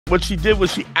what she did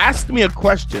was she asked me a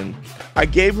question. I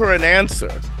gave her an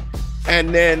answer,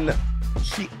 and then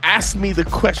she asked me the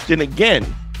question again.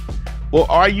 Well,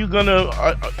 are you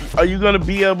gonna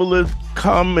be able to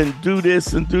come and do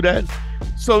this and do that?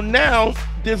 So now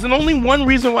there's only one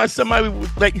reason why somebody would,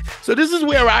 like. So this is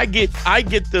where I get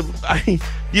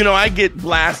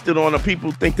blasted on, or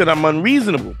people think that I'm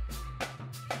unreasonable.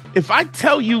 If I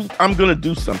tell you I'm gonna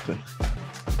do something,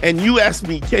 and you ask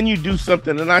me, can you do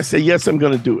something? And I say, yes, I'm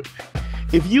gonna do it.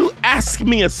 If you ask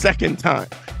me a second time,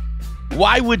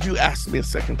 why would you ask me a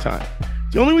second time?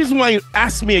 The only reason why you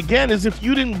ask me again is if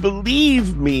you didn't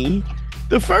believe me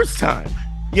the first time.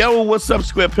 Yo, what's up,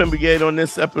 Square Pin Brigade? On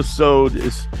this episode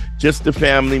is just the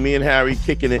family, me and Harry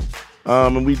kicking it.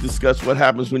 And we discuss what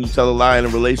happens when you tell a lie in a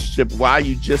relationship, why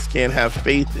you just can't have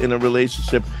faith in a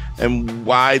relationship, and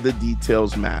why the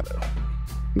details matter.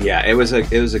 Yeah, it was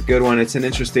a good one. It's an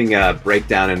interesting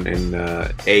breakdown in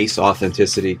ACE,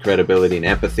 authenticity, credibility, and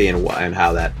empathy, and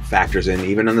how that factors in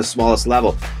even on the smallest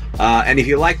level. And if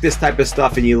you like this type of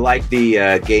stuff and you like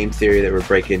the game theory that we're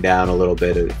breaking down a little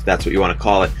bit, if that's what you want to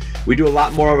call it, we do a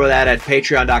lot more over that at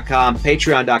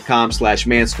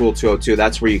patreon.com/manschool202.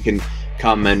 That's where you can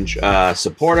come and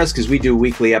support us, because we do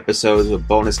weekly episodes with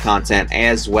bonus content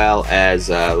as well as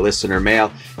listener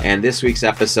mail. And this week's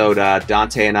episode,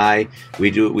 Dante and I,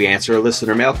 we answer a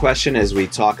listener mail question as we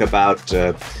talk about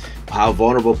how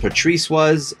vulnerable Patrice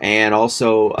was, and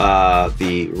also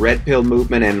the Red Pill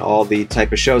movement and all the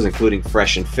type of shows, including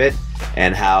Fresh and Fit,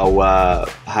 and how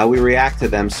we react to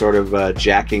them sort of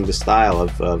jacking the style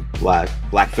of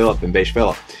Black Phillip and Beige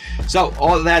Phillip. So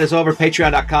all of that is over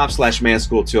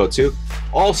patreon.com/manschool202.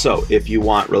 Also, if you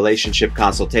want relationship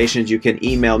consultations, you can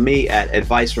email me at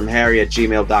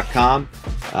advicefromharry@gmail.com.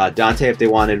 Dante, if they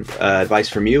wanted advice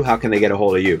from you, how can they get a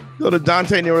hold of you? Go to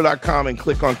DanteNero.com and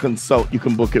click on consult. You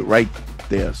can book it right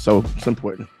there. So it's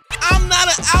important. I'm not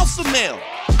an alpha male.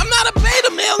 I'm not a beta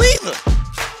male either.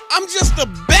 I'm just a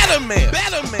better man.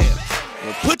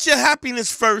 Well, put your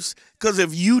happiness first, because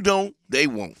if you don't, they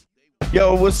won't.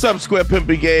 Yo, what's up, Square Pimp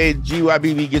Brigade?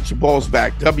 GYBB, get your balls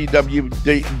back.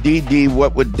 WWDD,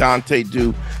 what would Dante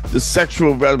do? The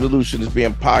Sexual Revolution is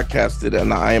being podcasted,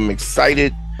 and I am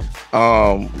excited.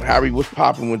 Harry, what's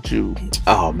popping with you?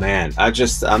 Oh man, I'm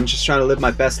just trying to live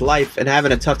my best life and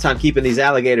having a tough time keeping these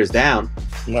alligators down.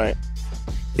 Right.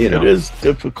 You know, it is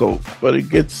difficult, but it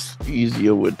gets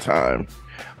easier with time.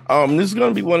 This is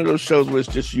going to be one of those shows where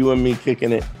it's just you and me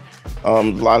kicking it. A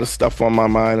lot of stuff on my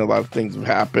mind. A lot of things have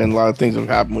happened. A lot of things have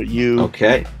happened with you.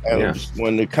 Okay. And I just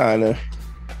wanted to kind of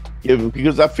give,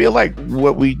 because I feel like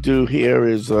what we do here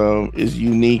is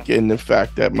unique in the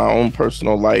fact that my own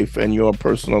personal life and your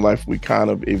personal life, we kind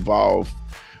of evolve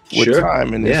with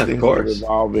time, and these things are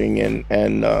evolving. And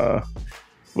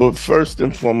well, first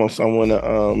and foremost, I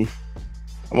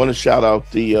want to shout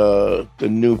out the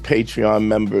new Patreon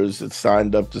members that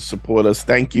signed up to support us.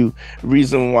 Thank you.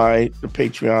 Reason why the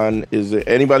Patreon is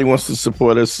anybody wants to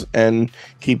support us and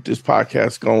keep this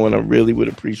podcast going, I really would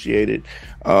appreciate it.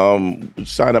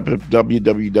 Sign up at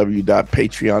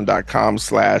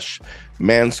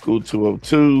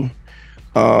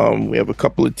www.patreon.com/manschool202. We have a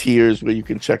couple of tiers where you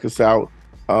can check us out.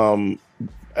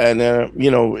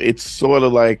 It's sort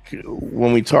of like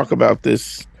when we talk about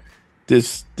this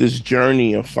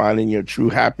journey of finding your true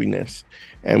happiness,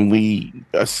 and we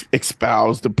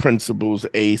espouse the principles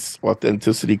ACE,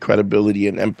 authenticity, credibility,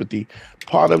 and empathy.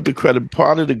 Part of the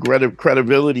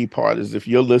credibility part is if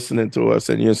you're listening to us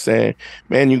and you're saying,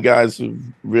 man, you guys have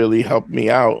really helped me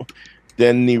out,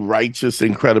 then the righteous,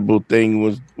 incredible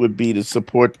thing would be to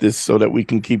support this so that we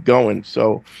can keep going.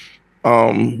 So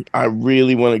I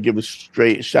really want to give a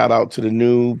straight shout out to the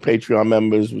new Patreon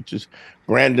members, which is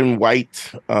Brandon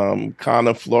White,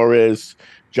 Connor Flores,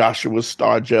 Joshua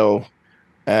Stargell,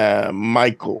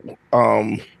 Michael.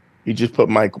 He just put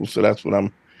Michael, so that's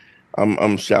what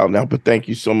I'm shouting out. But thank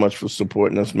you so much for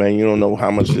supporting us, man. You don't know how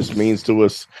much this means to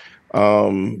us.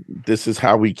 This is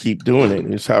how we keep doing it.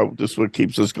 This is what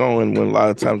keeps us going. When a lot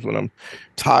of times when I'm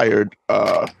tired,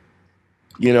 we're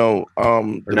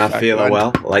not feeling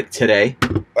well, like today.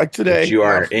 You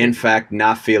are in fact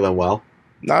not feeling well.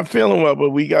 Not feeling well, but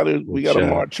we gotta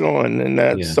march on, and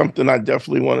that's something I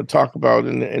definitely want to talk about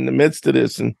in the midst of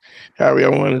this. And Harry, I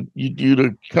wanted you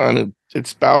to kind of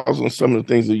espouse on some of the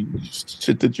things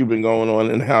shit that you've been going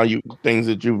on, and things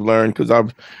that you've learned, because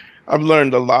I've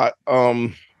learned a lot.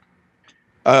 But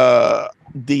I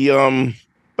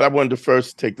wanted to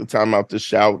first take the time out to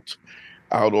shout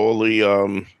out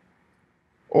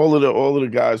all of the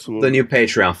guys who the new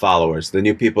Patreon followers, the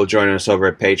new people joining us over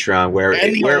at Patreon,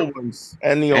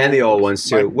 and the old ones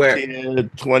too.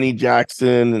 Like 20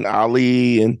 Jackson and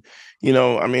Ali and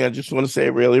I mean, I just want to say I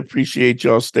really appreciate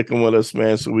y'all sticking with us,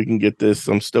 man, so we can get this.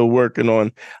 I'm still working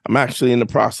on, I'm actually in the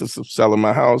process of selling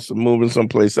my house and moving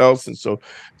someplace else. And so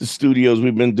the studios,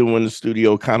 we've been doing the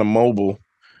studio kind of mobile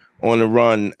on the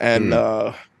run. And,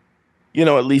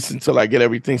 at least until I get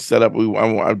everything set up,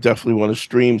 I definitely want to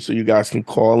stream so you guys can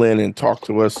call in and talk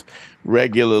to us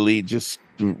regularly. Just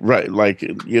right, like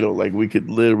we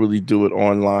could literally do it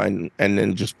online and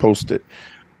then just post it.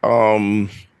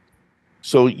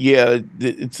 So yeah,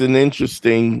 it's an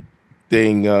interesting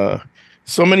thing.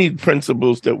 So many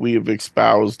principles that we have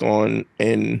espoused on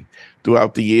and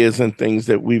throughout the years, and things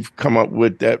that we've come up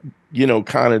with that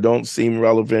kind of don't seem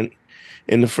relevant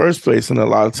in the first place. And a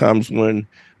lot of times when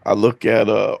I look at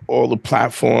all the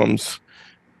platforms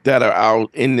that are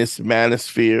out in this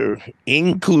manosphere,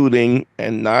 including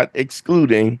and not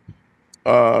excluding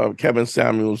Kevin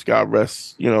Samuels, God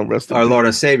rest, rest our Lord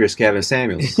and Savior's Kevin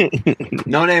Samuels.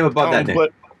 No name above that name.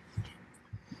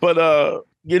 But I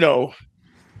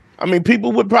mean,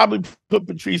 people would probably put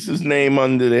Patrice's name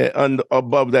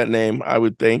above that name, I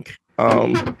would think.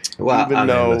 Well, even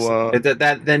though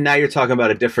then now you're talking about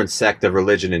a different sect of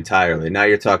religion entirely. Now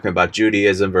you're talking about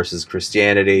Judaism versus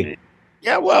Christianity.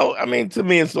 Yeah, well, I mean, to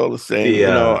me, it's all the same.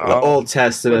 The Old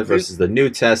Testament versus the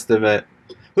New Testament.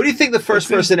 Who do you think the first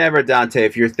person ever, Dante,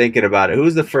 if you're thinking about it,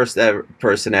 who's the first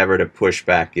person ever to push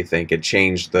back, you think, and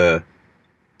change the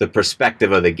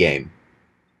perspective of the game?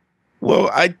 Well,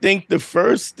 I think the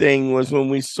first thing was when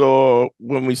we saw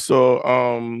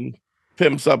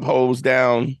Pimps Up, Hoes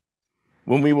Down,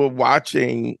 when we were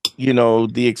watching,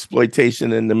 the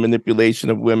exploitation and the manipulation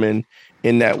of women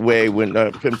in that way, when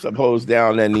Pimps Up, Hoes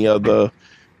Down and the other.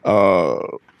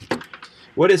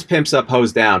 What is Pimps Up,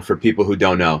 Hoes Down for people who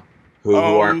don't know? Who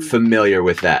aren't familiar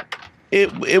with that?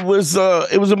 It was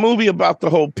a movie about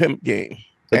the whole pimp game.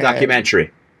 A documentary.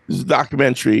 It was a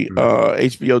documentary.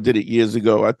 HBO did it years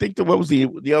ago. I think what was the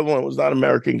other one? Was not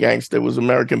American Gangster. It was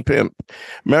American Pimp.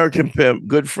 American Pimp.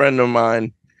 Good friend of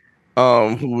mine,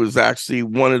 who was actually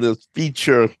one of the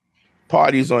feature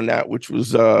parties on that, which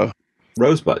was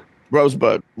Rosebud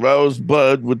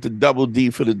with the double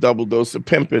D for the double dose of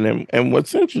pimping. And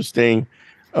what's interesting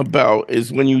about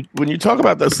is when you talk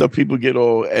about that stuff, people get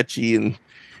all etchy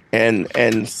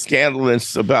and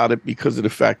scandalous about it because of the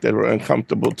fact that we're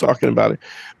uncomfortable talking about it.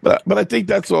 But I think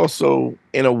that's also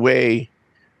in a way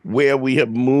where we have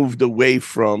moved away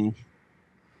from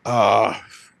the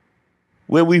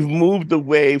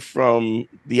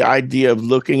idea of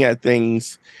looking at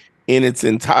things in its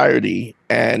entirety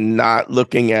and not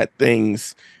looking at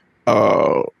things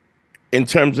in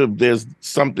terms of there's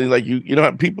something like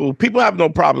people have no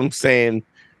problem saying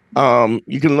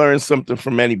you can learn something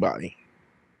from anybody.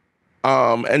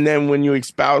 And then when you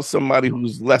espouse somebody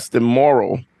who's less than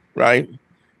moral, right?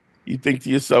 You think to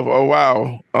yourself, oh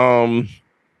wow,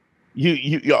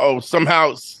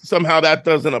 somehow that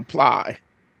doesn't apply.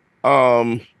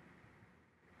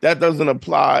 That doesn't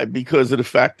apply because of the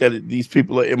fact that these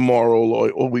people are immoral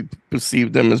or we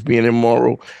perceive them as being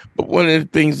immoral. But one of the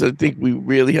things I think we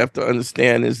really have to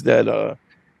understand is that,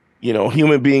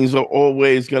 human beings are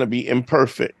always going to be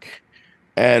imperfect.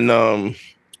 And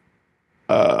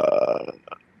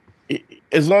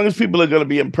as long as people are going to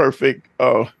be imperfect,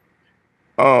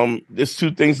 there's two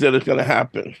things that are going to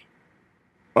happen.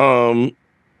 We're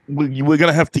going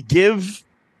to have to give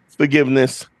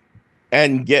forgiveness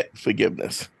and get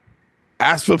forgiveness.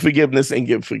 Ask for forgiveness and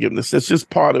give forgiveness. That's just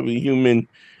part of the human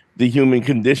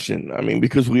condition. I mean,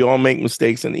 because we all make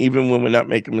mistakes, and even when we're not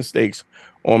making mistakes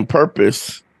on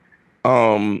purpose,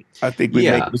 I think we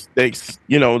make mistakes.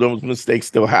 Those mistakes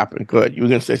still happen. Go ahead. You were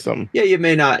gonna say something. Yeah, you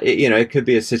may not. It could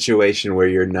be a situation where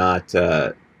you're not.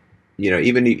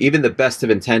 Even the best of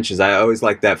intentions. I always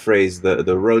like that phrase.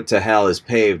 The road to hell is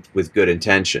paved with good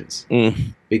intentions.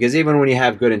 Because even when you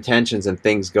have good intentions and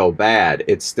things go bad,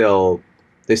 they still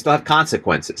have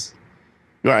consequences.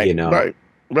 Right.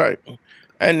 Right.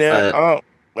 And I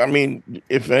mean,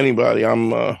 if anybody,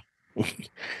 I'm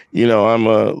I'm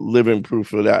a living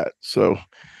proof of that. So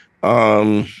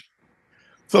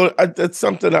that's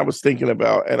something I was thinking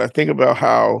about, and I think about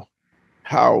how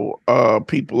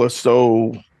people are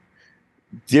so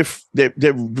they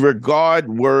regard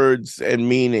words and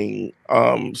meaning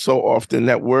so often,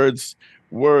 that words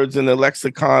in the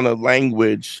lexicon of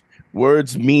language,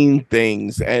 words mean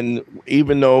things. And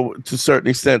even though to a certain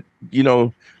extent,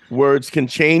 words can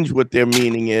change what their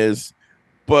meaning is,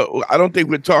 but I don't think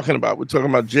we're talking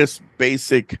about just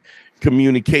basic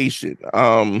communication.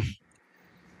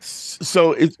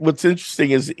 So what's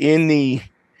interesting is in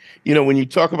when you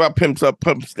talk about pimps up,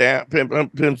 pumps down,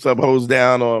 pimps up, hose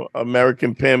down, or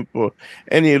American Pimp, or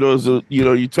any of those,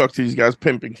 you talk to these guys,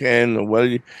 Pimp and Ken, or what?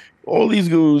 All these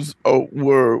dudes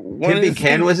were one Pimp and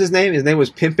Ken was his name. His name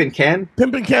was Pimp and Ken.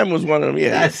 Pimp and Ken was one of them.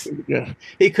 Yeah,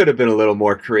 He could have been a little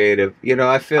more creative.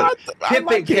 I feel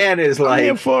Pimp and Ken is like, I'm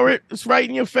here for it. It's right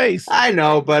in your face. I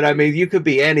know, but I mean, you could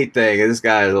be anything. This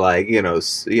guy is like,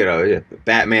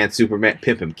 Batman, Superman,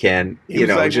 Pimp and Ken.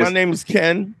 My name is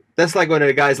Ken. That's like when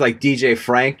a guy's like DJ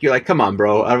Frank. You're like, come on,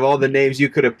 bro. Out of all the names you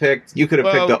could have picked, picked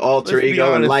the alter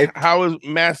ego in life. How is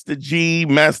Master G,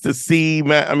 Master C?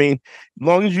 I mean, as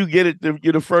long as you get it,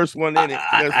 you're the first one in it.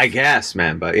 I guess,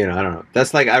 man. But I don't know.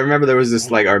 That's like, I remember there was this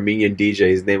like Armenian DJ.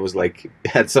 His name was like,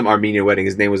 had some Armenian wedding.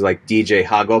 His name was like DJ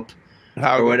Hagop.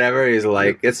 Or whatever. He's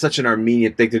like, it's such an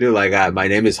Armenian thing to do. Like, my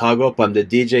name is Hagop. I'm the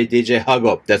DJ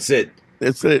Hagop. That's it.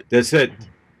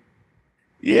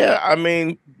 Yeah, I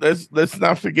mean, let's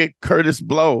not forget Curtis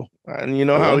Blow, and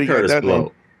how he Curtis got that Blow. name.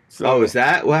 So, is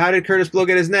that? Well, how did Curtis Blow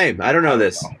get his name? I don't know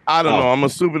this. I don't know. I'm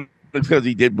assuming it's because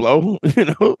he did blow,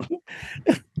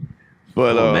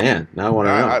 But man, now I want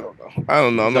to know. I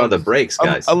don't know. No, the breaks,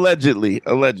 guys. Allegedly.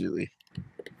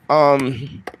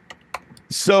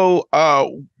 So,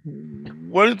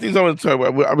 one of the things I want to talk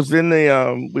about, I was in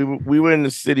the we were in the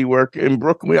city in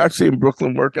Brooklyn. We were actually in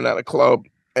Brooklyn working at a club.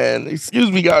 And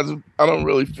excuse me, guys, I don't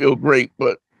really feel great,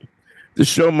 but the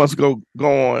show must go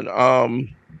on.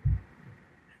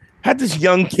 Had this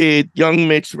young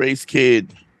mixed race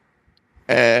kid,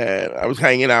 and I was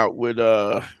hanging out with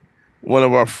one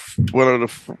of the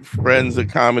friends of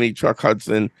comedy, Chuck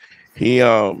Hudson. He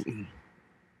has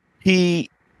the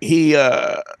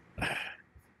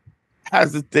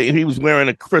thing. He was wearing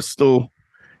a crystal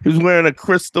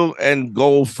and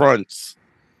gold fronts,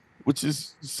 which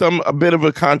is a bit of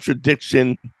a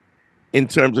contradiction in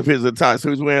terms of his attire. So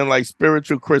he's wearing like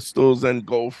spiritual crystals and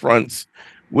gold fronts,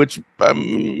 which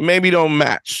maybe don't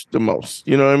match the most.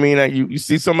 You know what I mean? Like you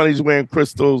see somebody's wearing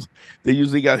crystals, they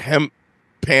usually got hemp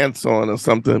pants on or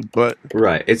something. But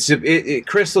right,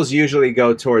 crystals usually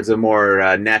go towards a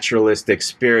more naturalistic,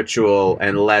 spiritual,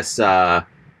 and less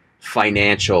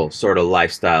financial sort of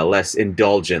lifestyle, less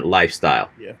indulgent lifestyle.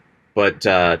 Yeah. But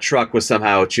Truck was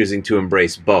somehow choosing to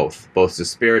embrace both the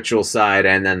spiritual side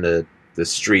and then the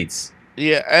streets.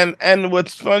 Yeah, and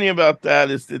what's funny about that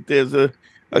is that there's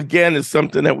it's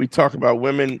something that we talk about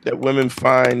women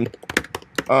find,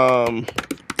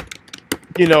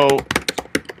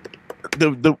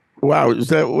 the wow, is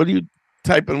that, what are you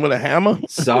typing with a hammer?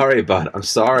 Sorry, bud. I'm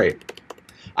sorry.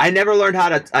 I never learned how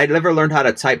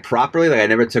to type properly. Like I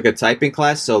never took a typing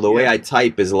class, so the way I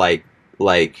type is like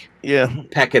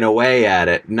pecking away at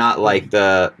it, not like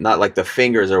the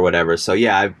fingers or whatever. So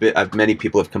yeah, many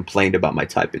people have complained about my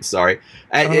typing. Sorry,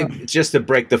 just to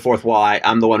break the fourth wall,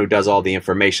 I'm the one who does all the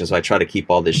information, so I try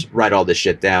to write all this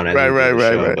shit down.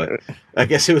 Right. But I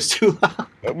guess it was too loud.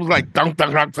 It was like dunk,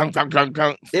 dunk, dunk, dunk, dunk, dunk,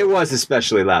 dunk. It was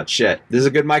especially loud. Shit. This is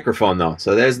a good microphone though,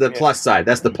 so there's the plus side.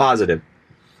 That's the positive.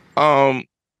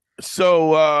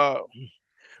 So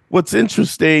what's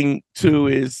interesting too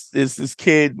is this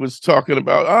kid was talking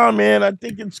about, oh man, I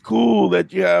think it's cool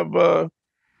that you have a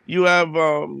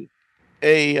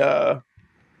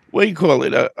what do you call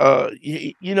it?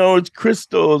 It's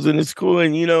crystals and it's cool,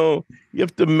 and you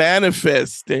have to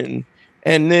manifest and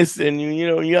this, and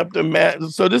you have to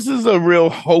so this is a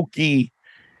real hokey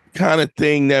kind of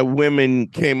thing that women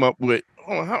came up with.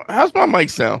 Oh, how's my mic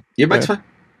sound? Your mic's fine.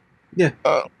 Yeah.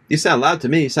 You sound loud to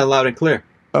me. You sound loud and clear.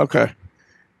 Okay.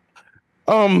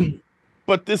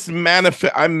 But this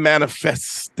I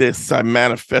manifest this. I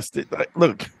manifest it. Like,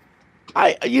 look,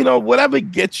 whatever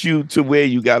gets you to where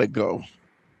you got to go.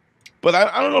 But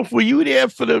I don't know if were you there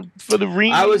for the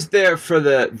reading? I was there for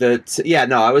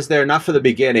I was there not for the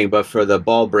beginning, but for the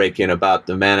ball breaking about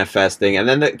the manifesting, and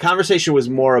then the conversation was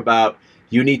more about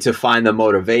you need to find the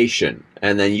motivation,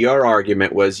 and then your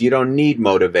argument was you don't need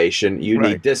motivation, you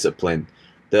need discipline.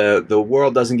 The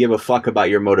world doesn't give a fuck about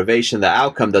your motivation. The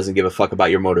outcome doesn't give a fuck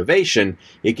about your motivation.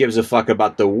 It gives a fuck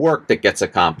about the work that gets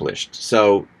accomplished.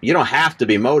 So you don't have to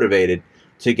be motivated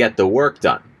to get the work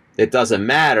done. It doesn't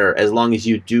matter as long as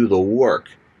you do the work,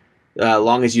 as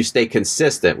long as you stay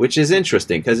consistent, which is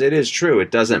interesting because it is true. It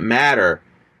doesn't matter.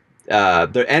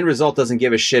 The end result doesn't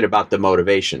give a shit about the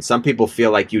motivation. Some people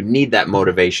feel like you need that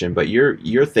motivation, but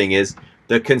your thing is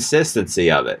the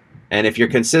consistency of it. And if you're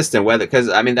consistent,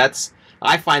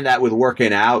 I find that with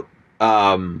working out,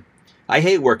 I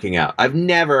hate working out. I've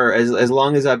never, as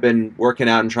long as I've been working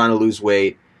out and trying to lose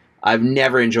weight, I've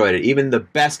never enjoyed it. Even the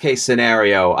best case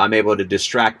scenario, I'm able to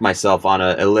distract myself on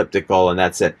an elliptical and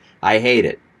that's it. I hate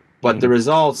it. But the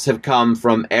results have come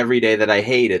from every day that I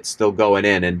hate it, still going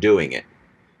in and doing it.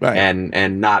 Right.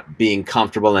 And not being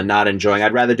comfortable and not enjoying.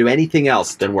 I'd rather do anything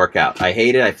else than work out. I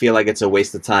hate it. I feel like it's a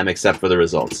waste of time except for the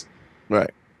results. Right.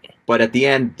 But at the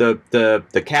end,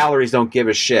 the calories don't give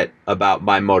a shit about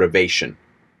my motivation.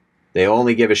 They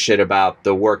only give a shit about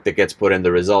the work that gets put in,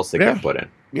 the results that get put in.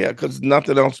 Yeah, because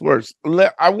nothing else works.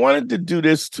 I wanted to do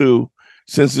this too,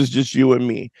 since it's just you and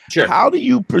me. Sure. How do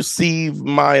you perceive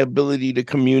my ability to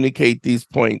communicate these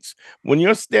points when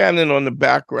you're standing on the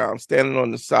background, standing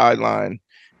on the sideline,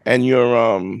 and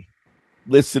you're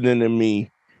listening to me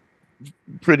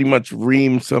pretty much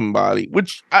ream somebody?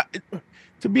 Which,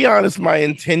 to be honest, my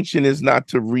intention is not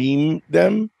to ream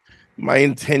them. My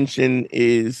intention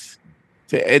is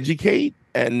to educate.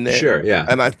 And sure, yeah.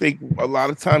 And I think a lot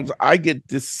of times I get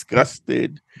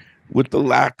disgusted with the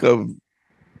lack of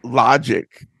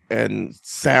logic and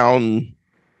sound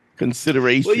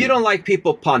consideration. Well, you don't like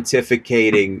people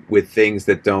pontificating with things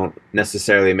that don't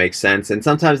necessarily make sense. And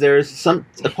sometimes there's a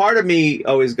part of me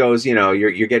always goes,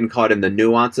 you're getting caught in the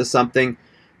nuance of something,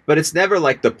 but it's never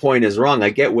like the point is wrong. I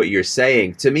get what you're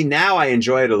saying. To me now, I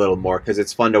enjoy it a little more because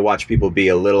it's fun to watch people be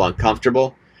a little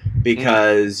uncomfortable,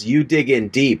 because you dig in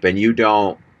deep and you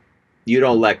don't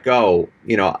let go.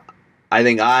 I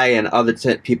think I and other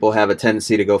people have a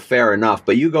tendency to go fair enough,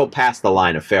 but you go past the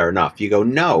line of fair enough. You go,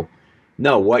 no,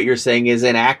 what you're saying is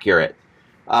inaccurate.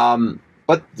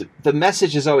 But the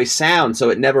message is always sound,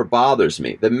 so it never bothers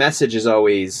me. The message is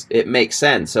always, it makes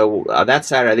sense. So that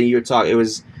Saturday, I think you were talking, it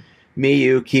was me,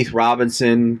 you, Keith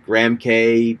Robinson, Graham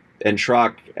K, and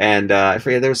Truck, and I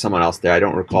forget, there was someone else there. I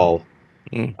don't recall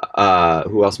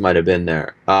who else might have been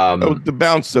there. The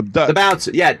bounce of Dutch. The bounce,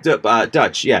 yeah,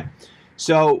 Dutch, yeah.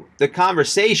 So the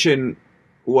conversation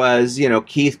was,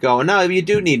 Keith going, no, you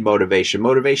do need motivation.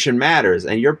 Motivation matters.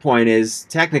 And your point is,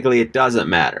 technically, it doesn't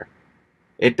matter.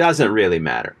 It doesn't really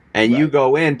matter. And you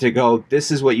go in to go,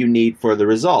 this is what you need for the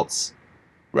results.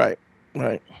 Right.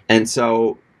 And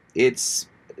so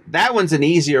that one's an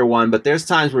easier one, but there's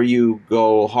times where you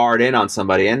go hard in on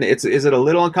somebody. And is it a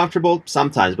little uncomfortable?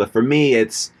 Sometimes. But for me,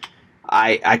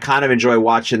 I kind of enjoy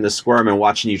watching the squirm and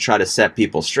watching you try to set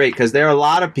people straight, because there are a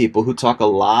lot of people who talk a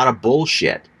lot of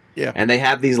bullshit. Yeah. And they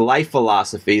have these life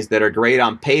philosophies that are great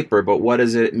on paper, but what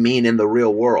does it mean in the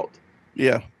real world?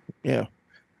 Yeah.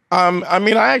 I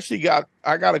mean, I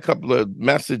got a couple of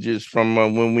messages from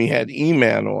when we had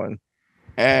E-Man on.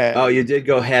 And you did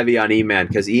go heavy on E-Man,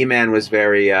 because E-Man was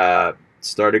very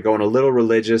started going a little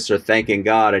religious or thanking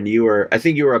God, and I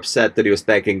think you were upset that he was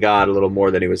thanking God a little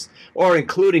more than he was, or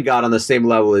including God on the same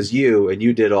level as you, and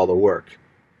you did all the work.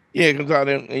 Yeah, because I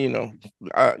didn't,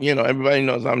 everybody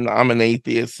knows I'm an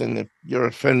atheist, and if you're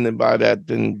offended by that,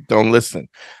 then don't listen.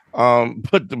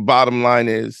 But the bottom line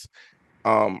is,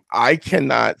 I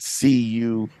cannot see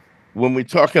you when we're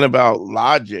talking about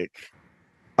logic.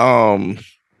 Let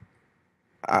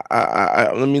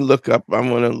me look up. I'm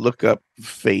going to look up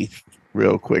faith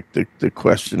real quick. The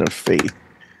question of faith,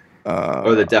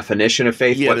 or the definition of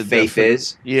faith. What faith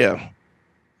is? Yeah.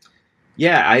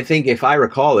 Yeah, I think if I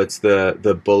recall, it's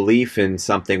the belief in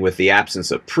something with the absence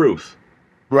of proof.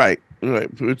 Right.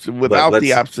 It's without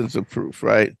the absence of proof,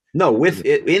 right? No,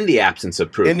 in the absence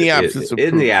of proof. In the absence of proof.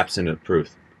 In the absence of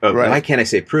proof. Oh, right. Why can't I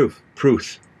say proof?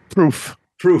 Proof.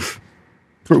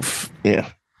 Yeah.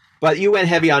 But you went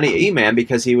heavy on E-Man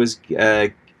because he was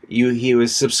he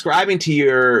was subscribing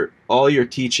to all your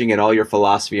teaching and all your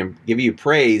philosophy and giving you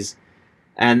praise,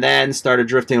 and then started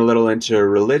drifting a little into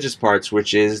religious parts,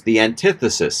 which is the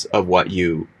antithesis of what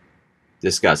you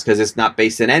discuss, because it's not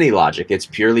based in any logic. It's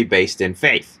purely based in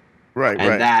faith. Right.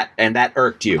 And that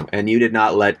irked you, and you did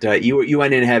not let you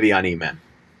went in heavy on E-Man.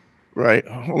 Right.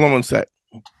 Hold on one sec.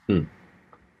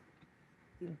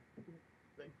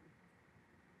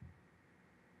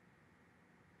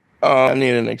 I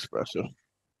need an espresso.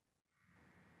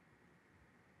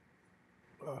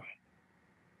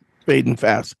 Fading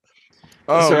fast.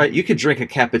 That's all right. You can drink a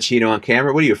cappuccino on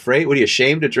camera. What are you afraid? What are you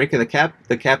ashamed of drinking the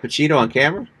cappuccino on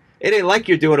camera? It ain't like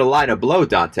you're doing a line of blow,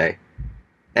 Dante.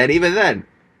 And even then,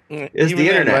 it's the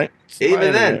internet. Right?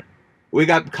 Even then, we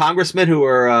got congressmen who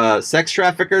are sex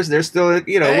traffickers. They're still,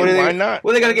 why not?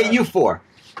 What are they gonna get you for?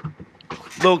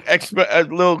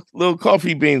 Little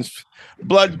coffee beans,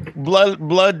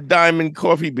 blood diamond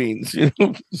coffee beans.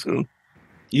 So,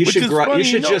 you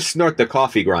should just snort the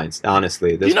coffee grinds.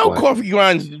 Honestly, at this point. Coffee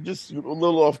grinds just a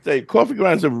little off date. Coffee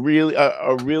grinds are really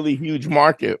a really huge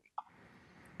market,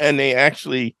 and they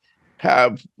actually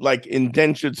have like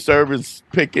indentured servers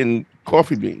picking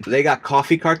coffee beans. They got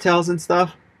coffee cartels and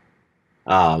stuff.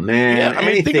 Oh man, yeah, I mean,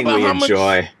 anything we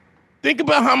enjoy. Think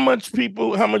about how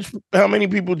many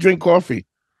people drink coffee.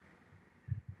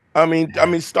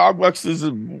 Starbucks is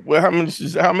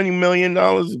how many $1 million,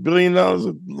 $1 billion?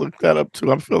 Look that up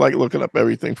too. I feel like looking up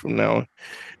everything from now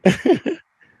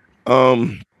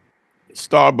on.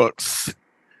 Starbucks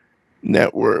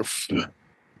net worth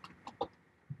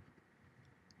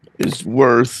is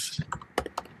worth.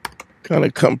 Kind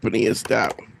of company is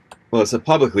that? Well, it's a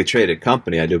publicly traded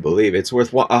company, I do believe. It's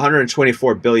worth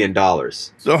 $124 billion.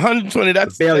 So 120.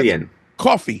 That's billion. That's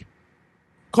coffee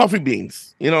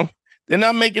beans. They're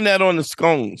not making that on the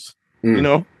scones. They're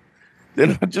not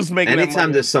just making.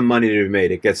 Anytime there's some money to be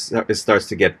made, it starts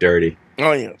to get dirty.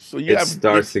 Oh yeah, so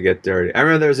starts to get dirty. I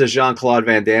remember there was a Jean-Claude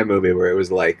Van Damme movie where it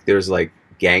was like there's like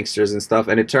gangsters and stuff,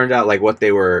 and it turned out like what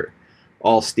they were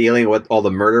all stealing, what all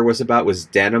the murder was about was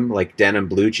denim, like denim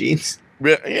blue jeans.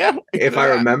 Yeah, if I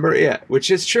remember, yeah, which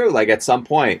is true. Like at some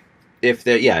point, if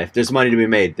there's money to be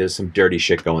made, there's some dirty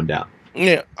shit going down.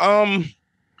 Yeah.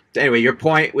 Anyway, your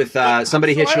point with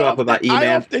somebody hit you up about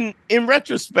E-Man. In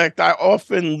retrospect, I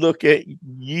often look at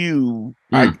you.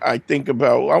 I think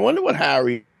about. I wonder what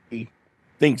Harry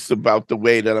thinks about the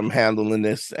way that I'm handling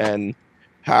this and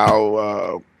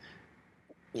how.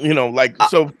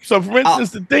 So for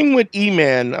instance, the thing with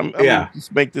E-Man, I'm gonna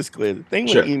just make this clear. The thing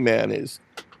with E-Man is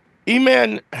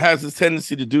E-Man has a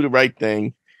tendency to do the right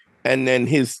thing, and then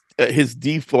his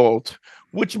default,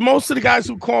 which most of the guys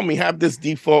who call me have this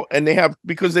default, and they have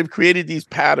because they've created these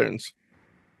patterns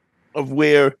of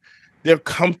where they're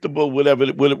comfortable with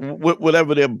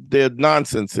whatever their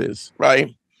nonsense is,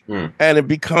 right? And it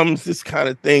becomes this kind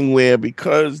of thing where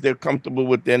because they're comfortable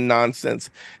with their nonsense,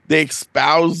 they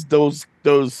espouse those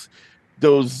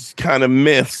kind of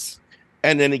myths,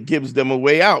 and then it gives them a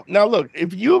way out. Now, look,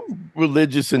 if you're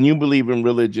religious and you believe in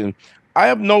religion, I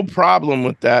have no problem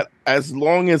with that as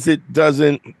long as it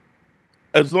doesn't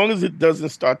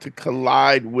start to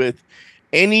collide with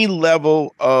any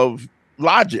level of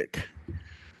logic.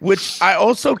 Which I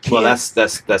also can't. Well,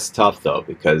 that's tough though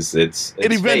because it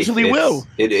eventually will.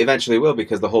 It eventually will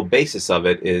because the whole basis of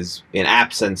it is in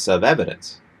absence of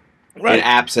evidence, right? In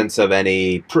absence of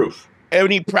any proof,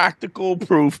 any practical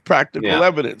proof,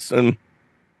 evidence, and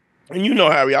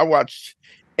Harry, I watched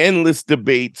endless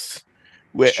debates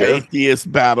where atheists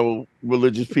battle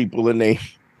religious people,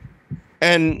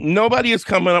 and nobody is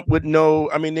coming up with no.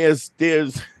 I mean, there's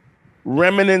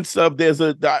remnants of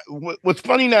what's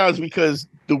funny now is because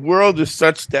the world is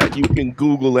such that you can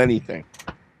Google anything.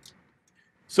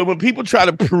 So when people try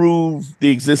to prove the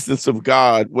existence of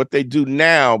God, what they do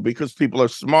now, because people are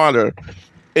smarter,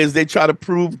 is they try to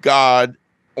prove God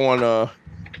on a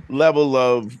level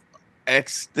of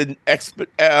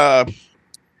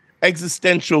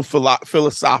existential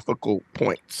philosophical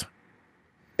points.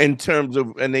 In terms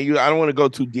of, and I don't want to go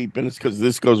too deep in this because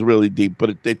this goes really deep,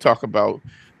 but they talk about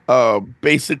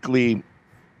basically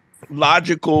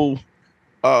logical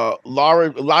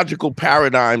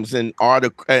paradigms and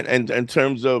in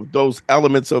terms of those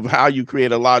elements of how you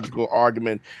create a logical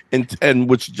argument and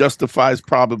which justifies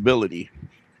probability.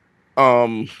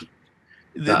 A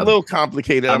little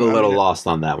complicated. I'm a little lost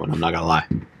on that one. I'm not gonna lie.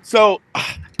 So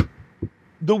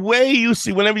the way you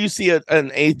see, whenever you see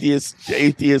an atheist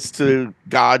to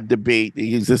God debate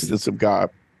the existence of God,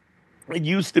 it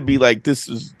used to be like, this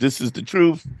is the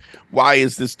truth. Why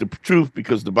is this the truth?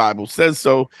 Because the Bible says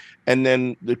so. And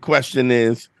then the question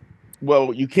is,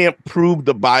 well, you can't prove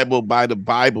the Bible by the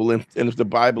Bible, and if the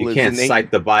Bible you can't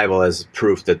cite the Bible as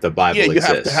proof that the Bible exists.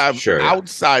 You have to have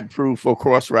outside proof or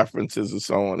cross references and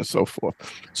so on and so forth.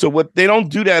 So what they don't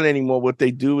do that anymore. What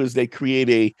they do is they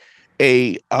create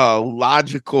a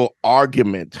logical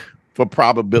argument for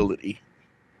probability,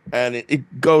 and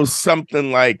it goes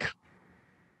something like,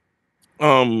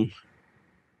 do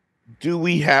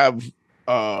we have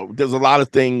there's a lot of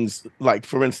things, like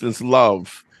for instance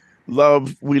love,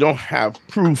 we don't have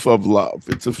proof of love.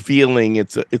 It's a feeling,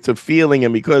 it's a feeling,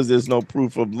 and because there's no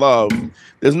proof of love,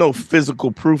 there's no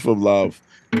physical proof of love.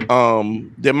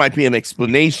 There might be an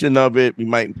explanation of it. We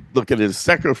might look at it as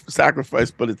sacrifice,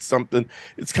 but it's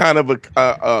kind of a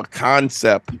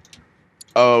concept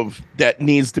of that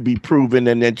needs to be proven,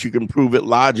 and that you can prove it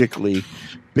logically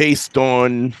based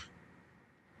on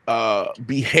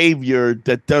behavior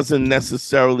that doesn't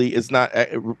necessarily is not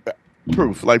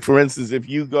proof. Like for instance, if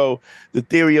you go the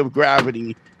theory of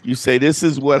gravity, you say this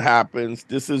is what happens,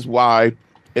 this is why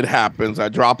it happens. I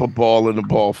drop a ball and the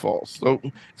ball falls. So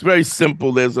it's very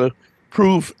simple. There's a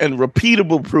proof and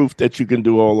repeatable proof that you can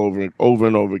do all over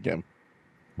and over again.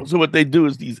 So what they do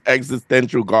is these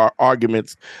existential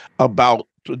arguments about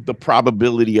the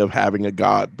probability of having a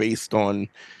God based on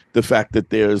the fact that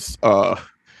there's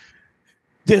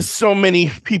there's so many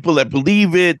people that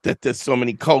believe it, that there's so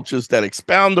many cultures that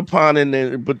expound upon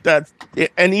it, but that's,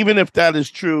 and even if that is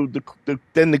true,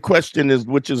 then the question is,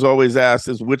 which is always asked,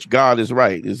 is which God is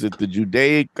right? Is it the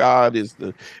Judaic God? Is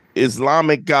the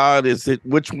Islamic God? Is it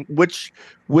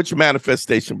which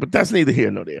manifestation? But that's neither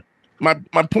here nor there. My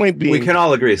point being, we can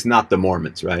all agree it's not the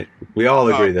Mormons, right? We all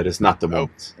agree that it's not the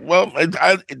Mormons. Well,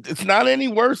 it's not any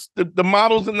worse. The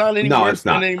models are not any worse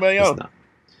than anybody else. Not.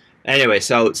 Anyway,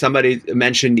 so somebody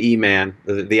mentioned E-Man,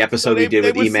 the episode we did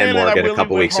with E-Man Morgan a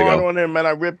couple weeks ago. On him, and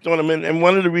I ripped on him, and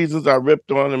one of the reasons I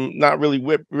ripped on him, not really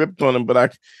ripped on him, but I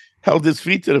held his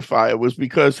feet to the fire, was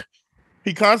because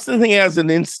he constantly has he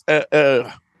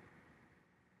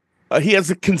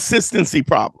has a consistency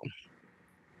problem,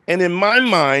 and in my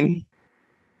mind,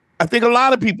 I think a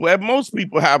lot of people, most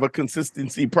people, have a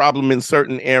consistency problem in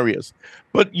certain areas,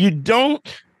 but you don't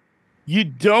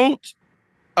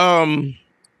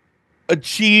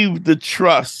achieve the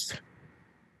trust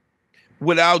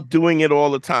without doing it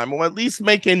all the time, or at least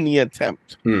making the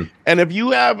attempt. And if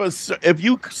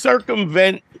you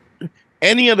circumvent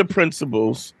any of the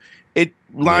principles, it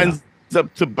lines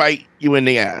up to bite you in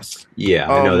the ass.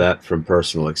 Yeah, I know that from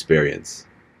personal experience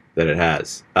that it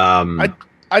has.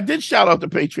 I did shout out the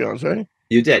Patreons, right?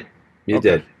 You did. You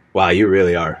did. Wow, you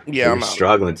really are. Yeah, I'm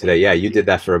struggling today. Yeah, you did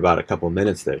that for about a couple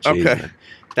minutes there. Jeez, okay. Man.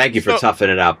 Thank you for toughing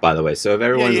it out, by the way. So if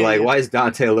everyone's why is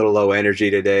Dante a little low energy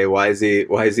today? Why is he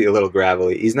a little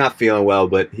gravelly? He's not feeling well,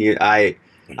 but I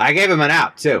gave him an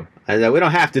out too. I said, we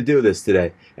don't have to do this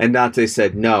today. And Dante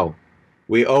said, no,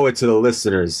 we owe it to the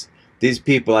listeners. These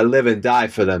people, I live and die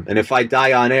for them. And if I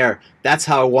die on air, that's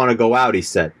how I want to go out, he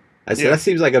said. I said, that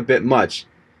seems like a bit much.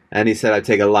 And he said, I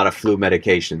take a lot of flu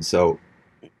medication. So,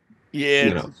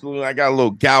 I got a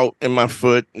little gout in my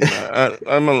foot.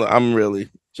 I'm really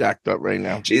jacked up right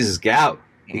now. Jesus, gout.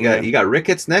 You got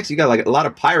rickets next? You got like a lot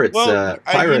of pirates. Well,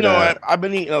 I've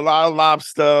been eating a lot of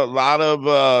lobster, a lot of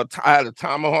I had a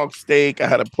tomahawk steak, I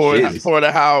had a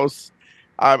porterhouse.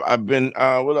 I've been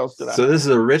what else did I So this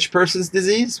is a rich person's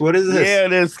disease? What is this? Yeah,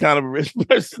 it is kind of a rich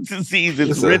person's disease.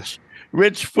 It's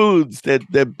rich foods that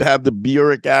have the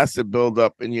buric acid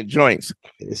buildup in your joints.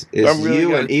 It's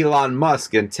you and Elon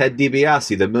Musk and Ted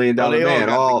DiBiase, the $1 Million Man,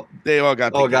 they all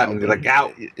got the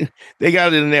gout. They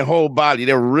got it in their whole body.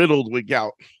 They're riddled with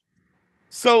gout.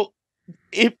 So,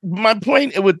 my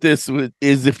point with this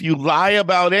is, if you lie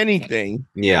about anything,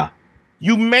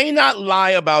 you may not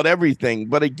lie about everything,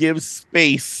 but it gives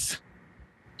space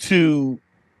to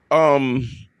for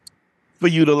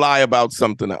you to lie about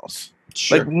something else.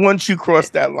 Sure. Like once you cross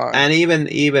that line, and even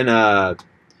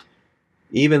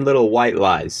little white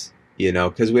lies,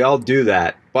 because we all do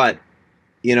that. But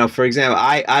for example,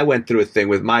 I went through a thing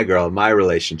with my girl in my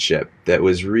relationship that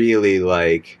was really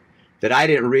like that I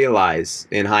didn't realize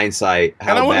in hindsight.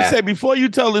 And I want to say, before you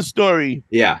tell this story,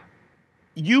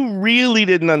 you really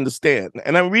didn't understand,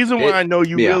 and the reason why I know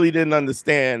you really didn't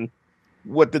understand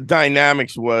what the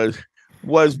dynamics was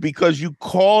because you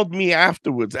called me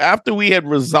afterwards, after we had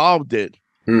resolved it.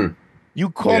 You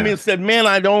called me and said, man,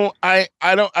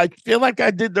 I feel like I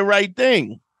did the right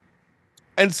thing.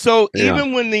 And so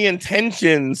even when the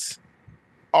intentions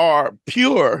are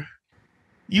pure,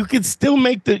 you could still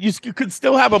you could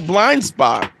still have a blind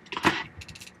spot.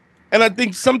 And I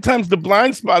think sometimes the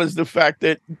blind spot is the fact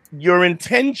that your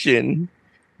intention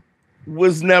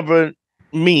was never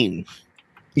mean.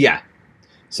 Yeah.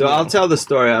 So I'll tell the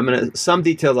story. Some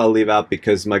details I'll leave out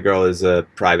because my girl is a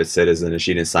private citizen and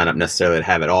she didn't sign up necessarily to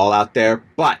have it all out there.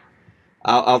 But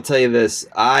I'll tell you this.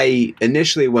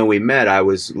 Initially when we met, I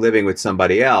was living with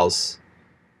somebody else,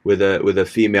 with a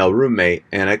female roommate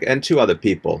and two other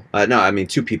people.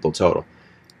 Two people total.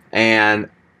 And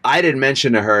I didn't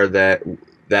mention to her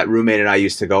that roommate and I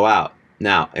used to go out.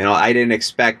 Now, I didn't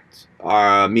expect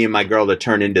me and my girl to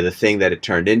turn into the thing that it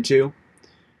turned into.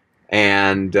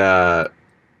 And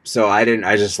so I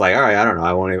was just like, all right, I don't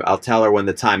know. I'll tell her when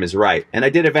the time is right. And I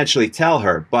did eventually tell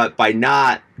her, but by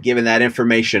not giving that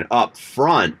information up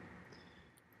front,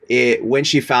 when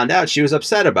she found out, she was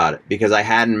upset about it because I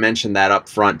hadn't mentioned that up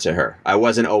front to her. I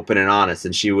wasn't open and honest,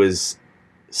 and she was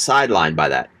sidelined by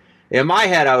that. In my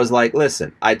head, I was like,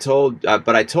 listen, I told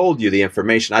you the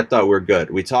information. I thought we're good.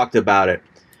 We talked about it.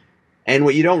 And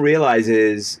what you don't realize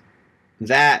is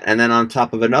that, and then on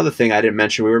top of another thing, I didn't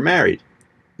mention we were married.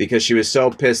 Because she was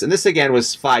so pissed. And this, again, was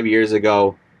 6 years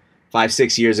ago.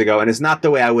 And it's not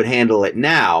the way I would handle it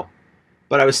now.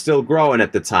 But I was still growing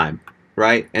at the time,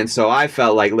 right? And so I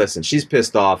felt like, listen, she's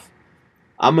pissed off.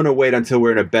 I'm going to wait until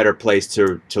we're in a better place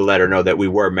to let her know that we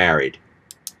were married.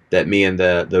 That me and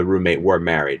the roommate were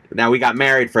married. Now, we got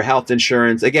married for health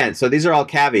insurance. Again, so these are all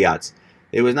caveats.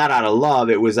 It was not out of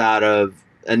love. It was out of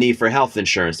a need for health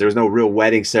insurance. There was no real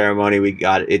wedding ceremony.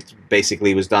 It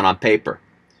basically was done on paper.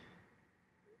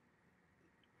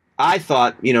 I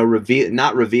thought,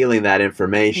 not revealing that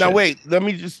information. Now, wait, let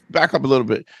me just back up a little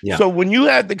bit. Yeah. So when you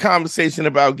had the conversation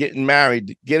about getting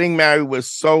married was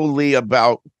solely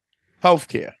about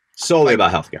healthcare. Solely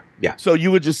about healthcare. Yeah. So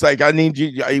you were just like, I need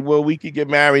you. Well, we could get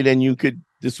married and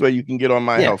this way you can get on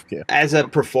my healthcare. As a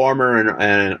performer and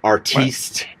an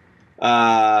artiste,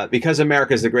 because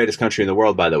America is the greatest country in the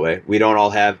world, by the way, we don't all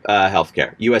have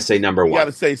healthcare. USA number one. You got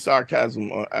to say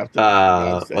sarcasm after.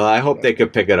 Well, I hope they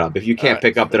could pick it up. If you can't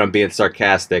pick up that I'm being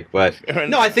sarcastic, but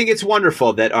no, I think it's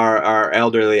wonderful that our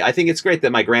elderly. I think it's great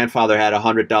that my grandfather had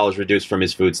 $100 reduced from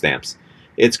his food stamps.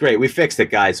 It's great. We fixed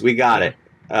it, guys. We got it.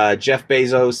 Jeff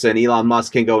Bezos and Elon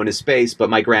Musk can go into space, but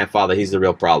my grandfather, he's the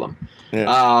real problem.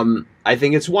 Yeah. I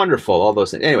think it's wonderful, all those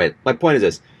things. Anyway, my point is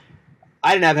this.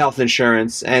 I didn't have health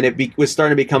insurance, and it was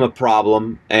starting to become a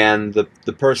problem. And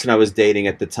the person I was dating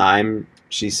at the time,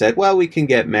 she said, well, we can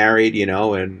get married,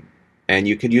 and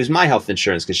you could use my health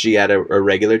insurance because she had a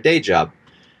regular day job.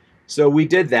 So we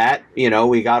did that.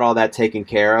 We got all that taken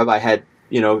care of. I had,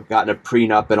 gotten a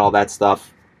prenup and all that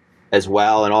stuff as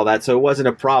well and all that. So it wasn't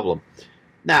a problem.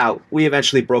 Now, we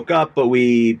eventually broke up, but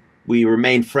we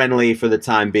remained friendly for the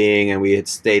time being, and we had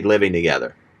stayed living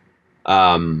together.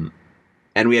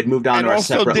 And we had moved on to our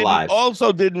separate lives.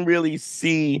 Also didn't really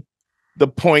see the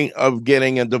point of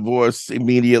getting a divorce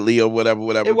immediately or whatever.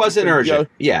 It wasn't urgent.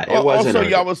 It wasn't urgent.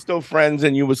 Y'all were still friends,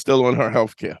 and you were still on her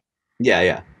health care.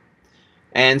 Yeah.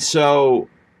 And so,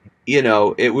 we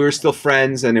were still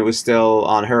friends, and it was still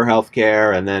on her health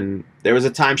care, and then there was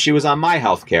a time she was on my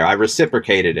health care. I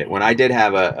reciprocated it when I did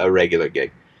have a regular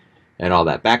gig and all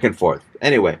that, back and forth.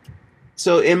 Anyway,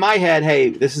 so in my head, hey,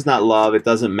 this is not love. It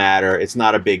doesn't matter. It's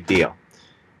not a big deal.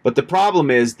 But the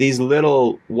problem is these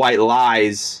little white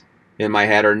lies in my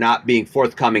head are not being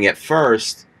forthcoming at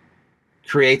first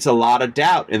creates a lot of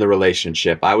doubt in the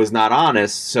relationship. I was not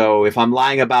honest. So if I'm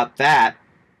lying about that,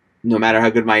 no matter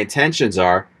how good my intentions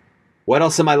are, what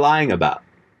else am I lying about?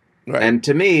 Right. And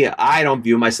to me, I don't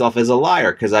view myself as a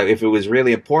liar because if it was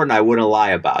really important, I wouldn't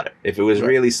lie about it. If it was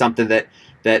really something that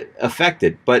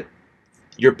affected. But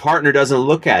your partner doesn't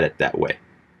look at it that way.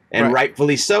 And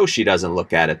rightfully so, she doesn't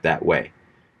look at it that way.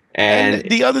 And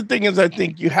the other thing is, I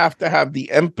think you have to have the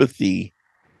empathy.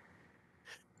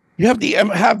 You have to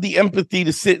have the empathy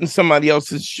to sit in somebody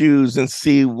else's shoes and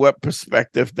see what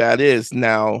perspective that is.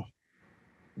 Now,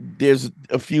 there's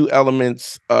a few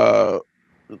elements.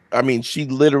 She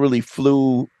literally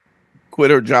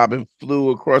quit her job and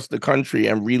flew across the country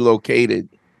and relocated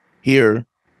here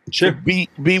to be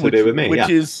with me,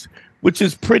 which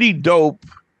is pretty dope,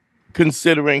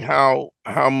 considering how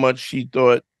much she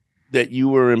thought that you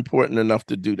were important enough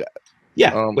to do that.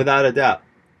 Yeah, without a doubt.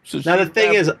 So now the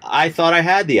thing is, I thought I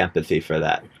had the empathy for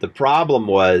that. The problem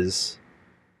was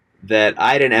that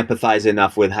I didn't empathize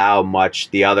enough with how much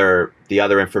the other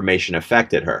information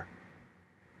affected her.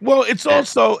 Well, it's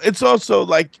also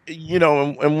like,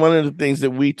 and one of the things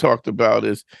that we talked about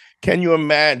is, can you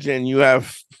imagine you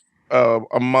have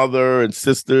a mother and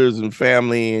sisters and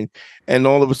family, and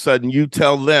all of a sudden you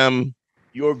tell them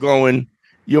you're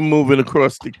moving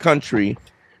across the country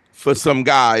for some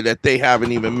guy that they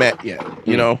haven't even met yet,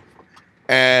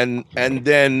 and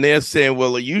then they're saying,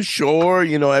 well, are you sure?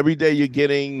 Every day you're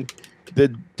getting the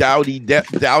doubting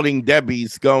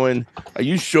Debbies going, are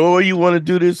you sure you want to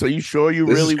do this? Are you sure you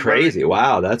this really is crazy?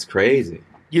 Wow, that's crazy.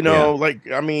 You want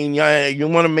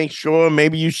to make sure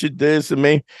maybe you should this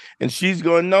and she's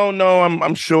going, no,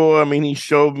 I'm sure. He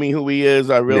showed me who he is.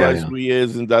 I realize who he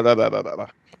is, and da da da da da.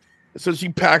 So she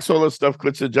packs all her stuff,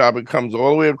 quits her job, and comes all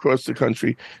the way across the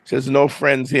country. Says no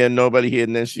friends here, nobody here,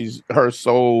 and then her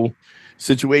sole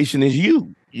situation is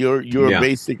you. You're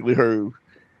basically her.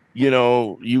 You're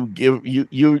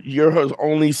her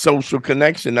only social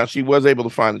connection. Now she was able to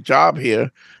find a job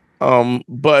here,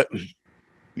 but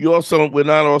we're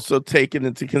not also taking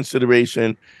into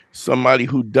consideration somebody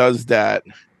who does that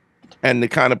and the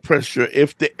kind of pressure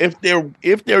if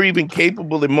they're even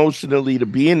capable emotionally to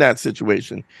be in that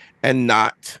situation and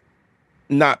not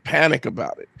panic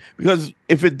about it. Because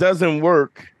if it doesn't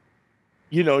work,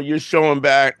 you're showing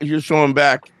back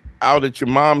out at your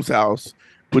mom's house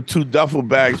with 2 duffel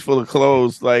bags full of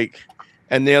clothes,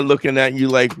 and they're looking at you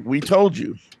like, we told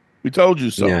you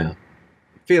so. Yeah.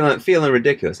 Feeling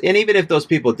ridiculous. And even if those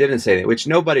people didn't say that, which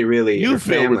nobody really, you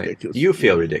feel ridiculous. You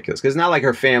feel ridiculous. Because it's not like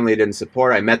her family didn't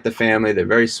support. I met the family. They're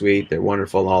very sweet. They're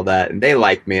wonderful and all that. And they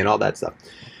like me and all that stuff.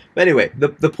 But anyway,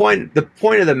 the point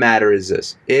of the matter is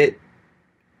this. It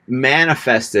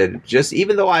manifested, just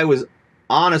even though I was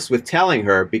honest with telling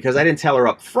her, because I didn't tell her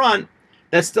up front,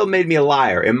 that still made me a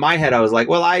liar. In my head, I was like,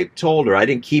 well, I told her. I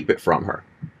didn't keep it from her.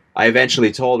 I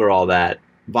eventually told her all that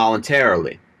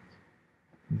voluntarily.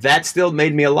 That still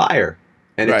made me a liar.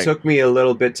 And it took me a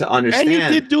little bit to understand.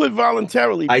 And you did do it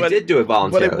voluntarily. I did do it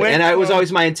voluntarily. And it was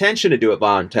always my intention to do it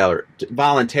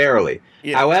voluntarily.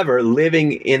 Yeah. However,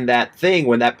 living in that thing,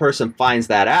 when that person finds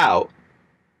that out,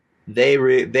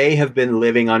 they have been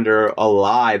living under a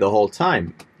lie the whole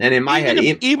time. And in my head,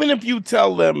 even if you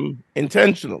tell them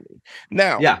intentionally.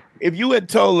 Now, if you had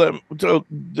told them,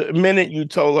 the minute you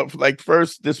told them, like,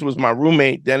 first this was my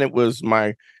roommate, then it was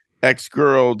my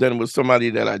ex-girl, then it was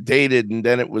somebody that I dated, and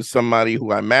then it was somebody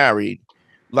who I married,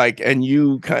 like, and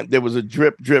there was a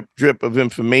drip of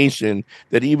information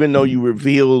that, even though you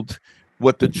revealed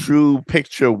what the true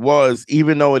picture was,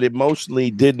 even though it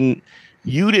emotionally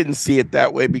you didn't see it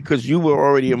that way because you were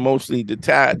already emotionally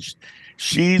detached.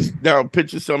 She's now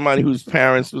picture somebody whose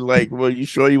parents was like, well, you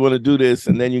sure you want to do this?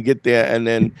 And then you get there, and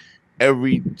then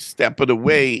every step of the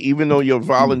way, even though you're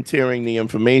volunteering the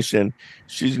information,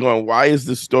 she's going, why is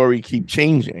the story keep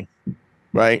changing?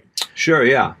 Right? Sure,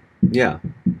 yeah. And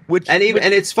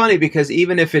it's funny because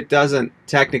even if it doesn't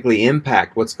technically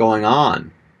impact what's going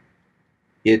on,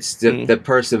 it's the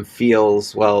person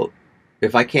feels, well,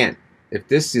 if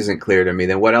this isn't clear to me,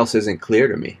 then what else isn't clear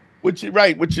to me? Which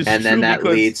is and then that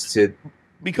leads to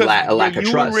a lack of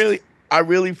trust. I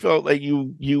really felt like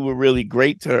you were really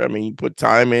great to her. I mean, you put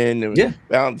time in, and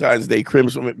Valentine's Day,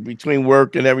 Christmas, between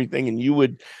work and everything, and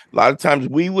a lot of times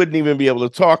we wouldn't even be able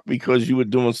to talk because you were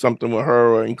doing something with her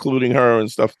or including her and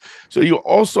stuff. So you're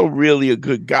also really a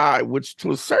good guy, which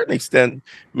to a certain extent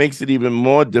makes it even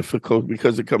more difficult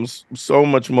because it becomes so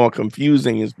much more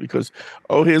confusing, is because,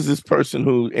 here's this person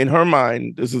who, in her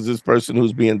mind, this is this person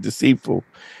who's being deceitful.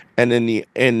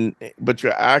 And but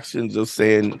your actions are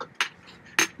saying,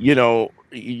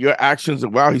 your actions are,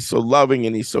 wow, he's so loving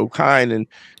and he's so kind. And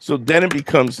so then it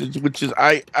becomes, which is,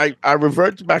 I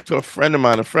revert back to a friend of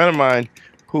mine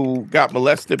who got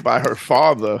molested by her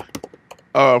father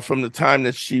from the time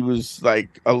that she was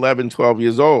like 11, 12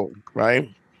 years old, right?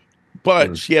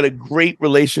 But she had a great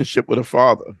relationship with her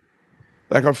father.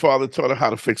 Like, her father taught her how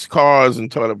to fix cars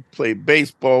and taught her to play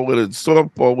baseball with her,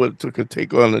 softball with her, took her,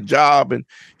 take her on a job. And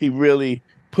he really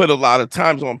put a lot of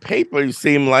times on paper. He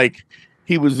seemed like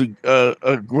he was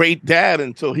a great dad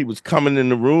until he was coming in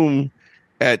the room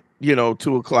at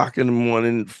 2:00 in the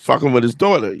morning fucking with his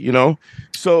daughter.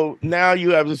 So now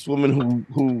you have this woman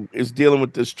who is dealing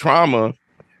with this trauma,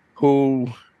 who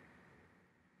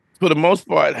for the most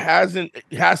part has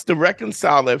to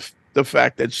reconcile the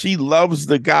fact that she loves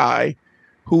the guy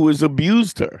who has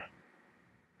abused her,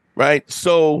 right?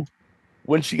 So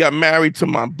when she got married to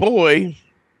my boy,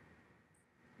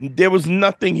 there was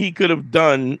nothing he could have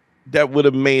done that would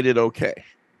have made it okay.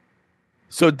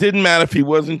 So it didn't matter if he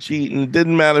wasn't cheating. It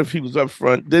didn't matter if he was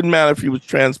upfront. Didn't matter if he was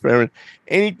transparent.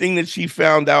 Anything that she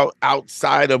found out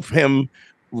outside of him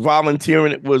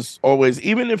volunteering, it was always,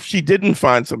 even if she didn't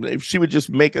find something, if she would just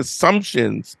make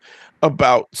assumptions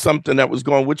about something that was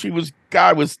going,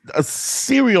 guy was a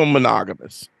serial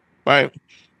monogamous, right?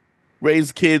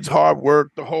 Raised kids, hard work,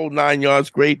 the whole 9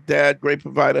 yards, great dad, great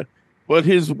provider. But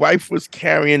his wife was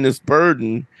carrying this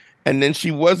burden, and then she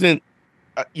wasn't,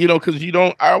 because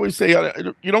I always say,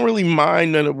 you don't really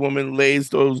mind that a woman lays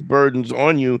those burdens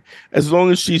on you, as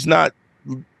long as she's not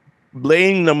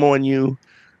laying them on you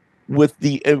with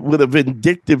a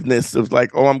vindictiveness of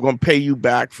like, I'm going to pay you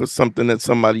back for something that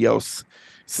somebody else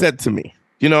said to me,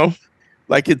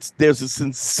 like there's a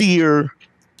sincere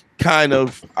kind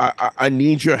of, I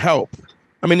need your help.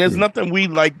 I mean, there's nothing we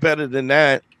like better than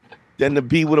that, than to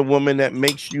be with a woman that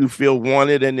makes you feel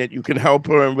wanted and that you can help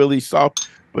her and really solve.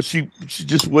 But she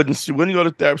just wouldn't go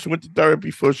to therapy. She went to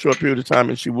therapy for a short period of time,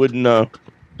 and she wouldn't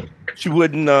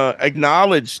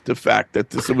acknowledge the fact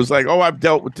that it was like, I've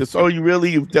dealt with this.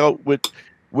 You've dealt with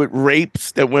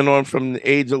rapes that went on from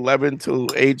age 11 to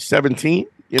age 17,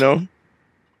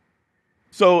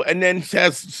 So, and then she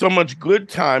has so much good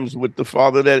times with the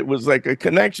father that it was like a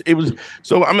connection. It was,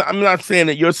 so I'm not saying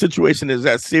that your situation is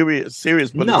that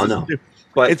serious, but no.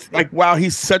 But it's like, wow,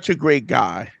 he's such a great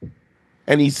guy.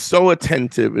 And he's so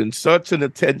attentive and such an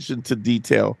attention to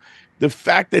detail. The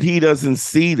fact that he doesn't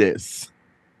see this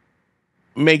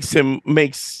makes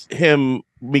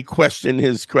me question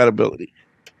his credibility.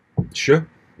 Sure.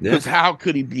 Because how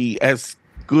could he be as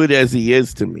good as he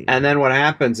is to me? And then what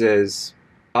happens is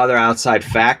other outside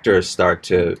factors start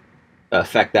to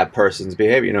affect that person's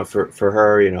behavior, for her,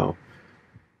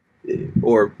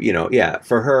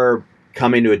 for her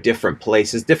coming to a different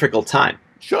place is a difficult time.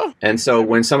 Sure. And so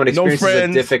when someone experiences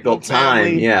a difficult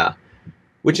time,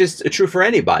 which is true for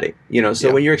anybody, you know.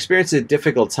 So when you're experiencing a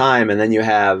difficult time and then you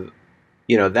have,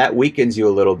 you know, that weakens you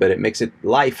a little bit, it makes it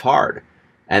life hard.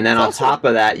 And then on top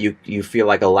of that, you feel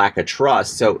like a lack of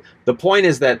trust. So the point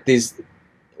is that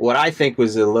what I think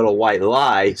was a little white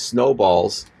lie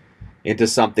snowballs into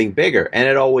something bigger. And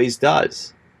it always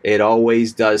does. It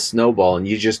always does snowball. And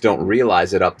you just don't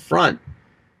realize it up front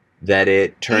that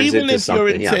it turns into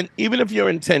something. Even if your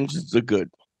intentions are good,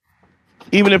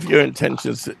 even if your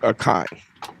intentions are kind,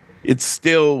 it's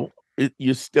still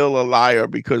you're still a liar,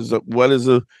 because what is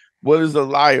a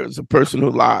liar? It's a person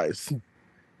who lies.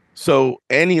 So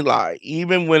any lie,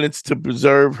 even when it's to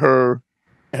preserve her,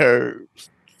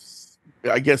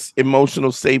 I guess,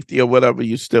 emotional safety or whatever,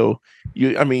 you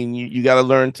got to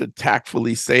learn to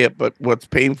tactfully say it, but what's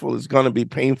painful is going to be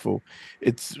painful.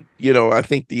 It's, you know, I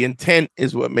think the intent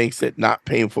is what makes it not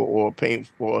painful or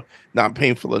not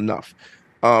painful enough,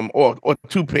 or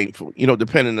too painful, you know,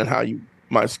 depending on how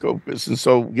my scope is. And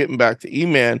so getting back to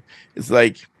E-Man, it's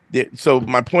like, so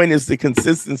my point is the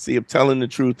consistency of telling the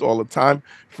truth all the time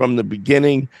from the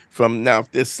beginning. From now,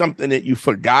 if there's something that you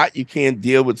forgot, you can't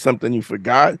deal with something you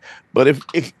forgot. But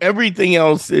if everything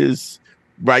else is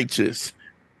righteous,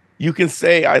 you can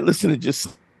say, it just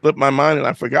slipped my mind and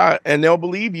I forgot. And they'll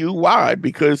believe you. Why?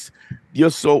 Because you're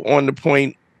so on the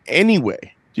point anyway.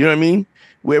 Do you know what I mean?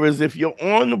 Whereas if you're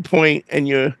on the point and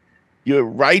you're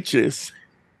righteous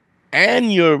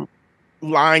and you're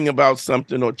lying about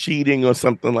something or cheating or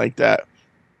something like that,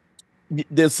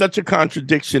 there's such a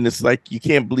contradiction. It's like you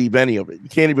can't believe any of it. You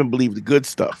can't even believe the good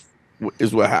stuff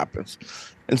is what happens.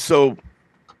 And so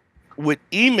with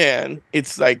E-Man,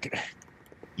 it's like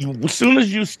as soon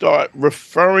as you start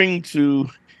referring to,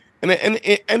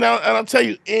 and I'll tell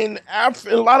you, in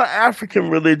a lot of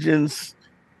African religions,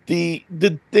 the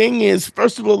thing is,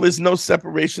 first of all, there's no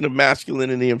separation of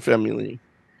masculinity and femininity.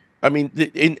 I mean,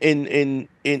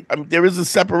 there is a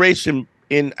separation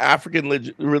in African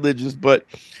religions, but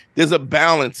there's a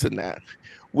balance in that.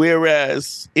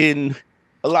 Whereas in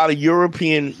a lot of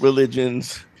European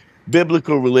religions,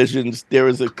 biblical religions, there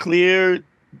is a clear,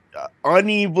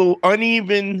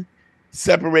 uneven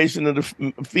separation of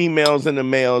the females and the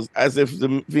males, as if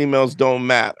the females don't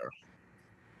matter.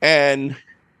 And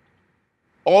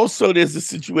also, there's a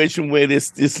situation where there's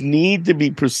this need to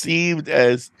be perceived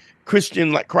as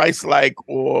Christian, like Christ-like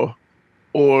or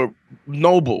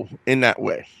noble in that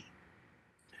way.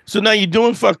 So now you're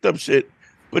doing fucked up shit,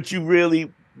 but you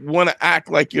really want to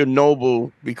act like you're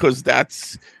noble because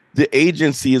that's the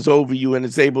agency is over you and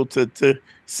it's able to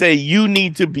say you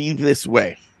need to be this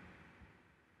way.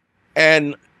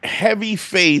 And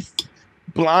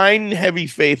blind heavy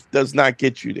faith does not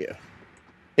get you there.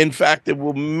 In fact, it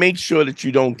will make sure that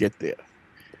you don't get there.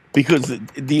 Because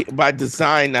by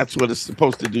design, that's what it's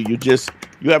supposed to do.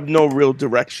 You have no real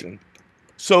direction.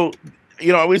 So,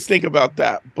 you know, I always think about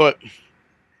that. But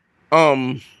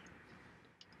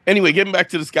anyway, getting back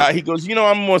to this guy, he goes, you know,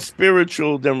 I'm more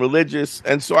spiritual than religious.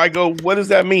 And so I go, what does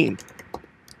that mean?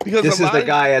 Because this is the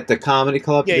guy at the comedy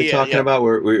club you're talking about?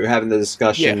 We're having the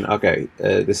discussion. Yeah. Okay,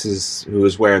 this is who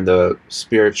was wearing the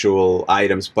spiritual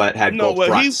items, but had gold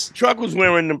fronts. Truck was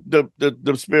wearing the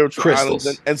spiritual crystals.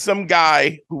 Items, and some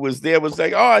guy who was there was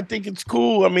like, "Oh, I think it's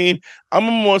cool. I mean, I'm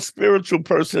a more spiritual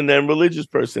person than religious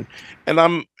person," and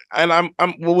I'm.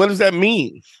 Well, what does that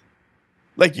mean?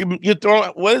 Like you're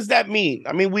throwing. What does that mean?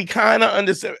 I mean, we kind of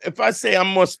understand. If I say I'm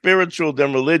more spiritual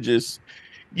than religious,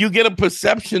 you get a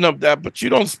perception of that, but you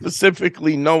don't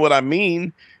specifically know what I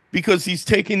mean, because he's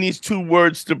taking these two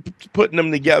words to putting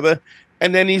them together,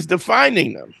 and then he's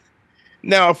defining them.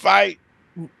 Now, if I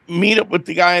meet up with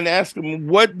the guy and ask him,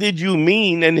 what did you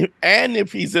mean? And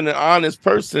if he's an honest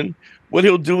person, what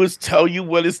he'll do is tell you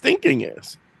what his thinking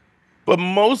is. But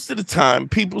most of the time,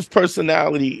 people's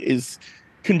personality is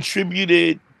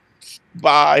contributed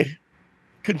by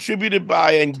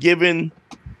and given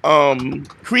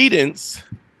credence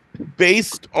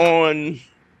based on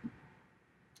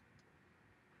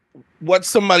what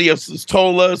somebody else has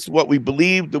told us, what we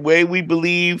believe, the way we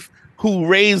believe, who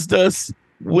raised us,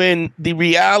 when the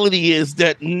reality is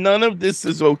that none of this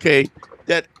is okay,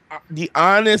 that the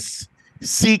honest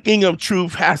seeking of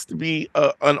truth has to be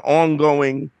an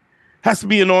ongoing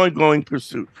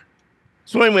pursuit.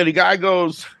 So anyway, the guy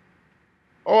goes,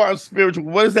 "Oh, I'm spiritual.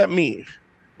 What does that mean?"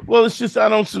 Well, it's just I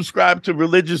don't subscribe to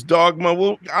religious dogma.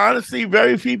 Well, honestly,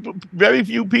 very few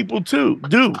people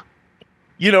do.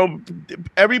 You know,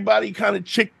 everybody kind of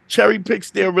cherry picks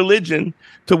their religion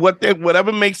to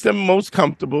whatever makes them most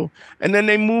comfortable, and then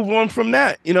they move on from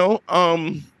that. You know,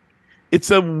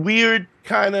 it's a weird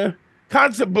kind of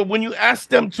concept, but when you ask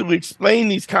them to explain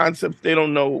these concepts, they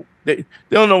don't know. They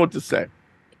don't know what to say.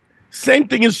 Same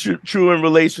thing is true in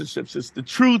relationships. It's the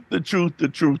truth, the truth, the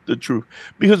truth, the truth.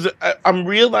 Because I'm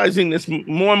realizing this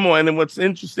more and more. And then what's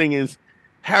interesting is,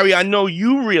 Harry, I know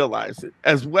you realize it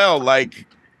as well. Like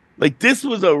this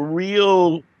was a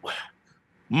real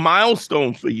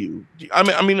milestone for you.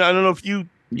 I mean, I don't know if you.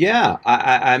 Yeah,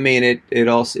 I mean,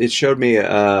 it showed me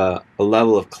a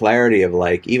level of clarity of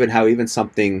like even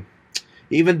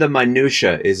the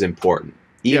minutia is important.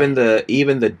 Even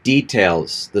the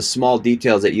details, the small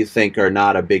details that you think are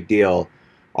not a big deal,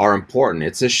 are important.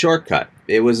 It's a shortcut.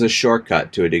 It was a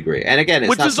shortcut to a degree. And again,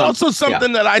 which is also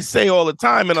something that I say all the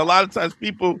time. And a lot of times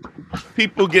people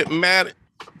get mad.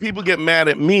 People get mad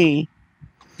at me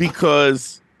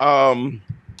because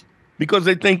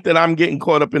they think that I'm getting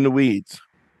caught up in the weeds.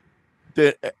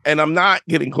 And I'm not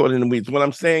getting caught in the weeds. What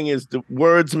I'm saying is the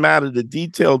words matter, the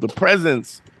detail, the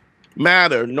presence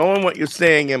matter, knowing what you're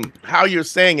saying and how you're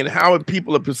saying it, how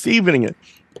people are perceiving it.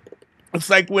 It's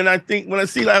like when I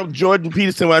see like Jordan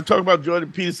Peterson, when I talk about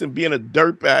Jordan Peterson being a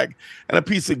dirtbag and a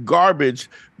piece of garbage,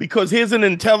 because here's an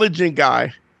intelligent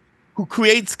guy who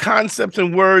creates concepts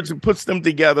and words and puts them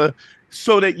together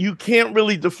so that you can't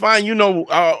really define,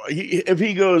 if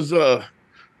he goes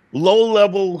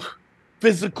low-level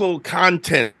physical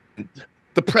content,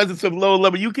 the presence of low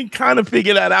level, you can kind of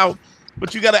figure that out,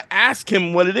 but you got to ask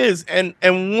him what it is. And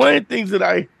one of the things that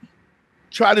I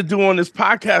try to do on this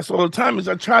podcast all the time is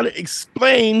I try to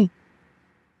explain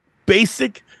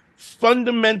basic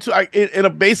fundamental in a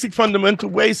basic fundamental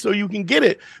way so you can get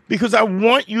it, because I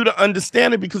want you to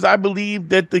understand it, because I believe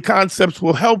that the concepts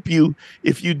will help you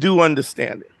if you do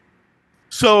understand it.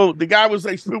 So the guy was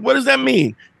like, what does that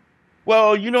mean?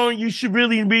 Well, you should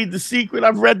really read The Secret.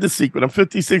 I've read The Secret. I'm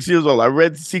 56 years old. I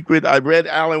read The Secret. I read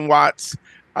Alan Watts.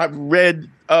 I've read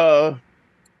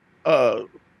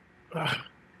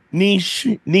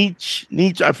Nietzsche.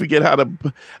 I forget how to.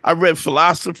 I read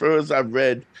philosophers. I've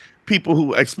read people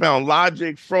who expound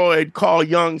logic. Freud, Carl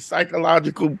Jung,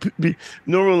 psychological,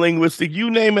 neurolinguistic. You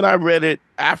name it, I read it.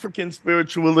 African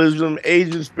spiritualism,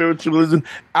 Asian spiritualism,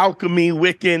 alchemy,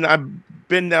 Wiccan. I've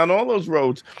been down all those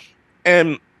roads,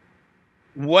 and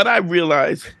what I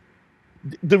realized,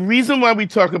 the reason why we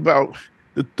talk about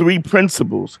the three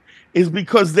principles is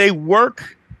because they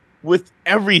work with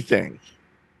everything.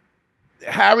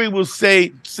 Harry will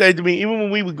say to me, even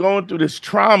when we were going through this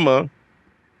trauma,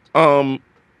 when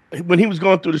he was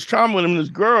going through this trauma with him, this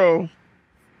girl,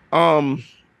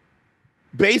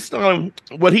 based on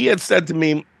what he had said to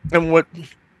me and what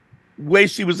way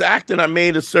she was acting, I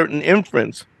made a certain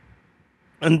inference.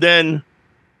 And then,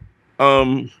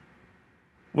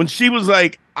 when she was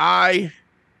like,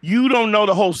 you don't know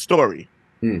the whole story.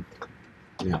 Yeah.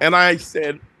 And I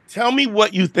said, tell me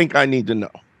what you think I need to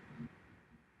know.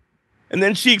 And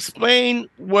then she explained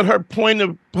what her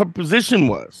position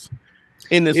was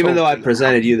in this. Even though I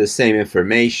presented you the same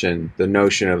information, the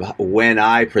notion of when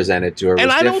I presented to her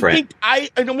was different. I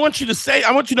want you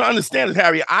to understand it,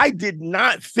 Harry. I did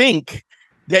not think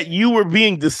that you were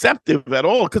being deceptive at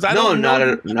all, because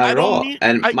not at all.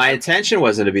 My intention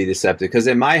wasn't to be deceptive, because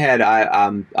in my head,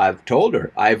 I've told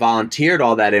her I volunteered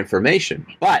all that information,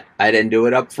 but I didn't do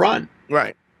it up front.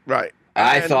 Right.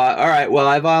 I thought, all right, well,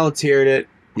 I volunteered it,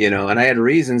 and I had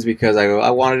reasons, because I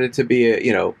wanted it to be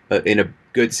in a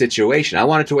good situation. I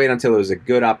wanted to wait until it was a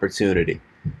good opportunity,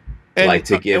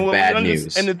 to give bad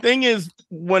news. And the thing is,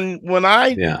 when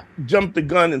I jump the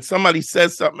gun and somebody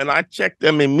says something, and I check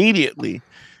them immediately,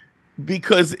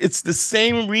 because it's the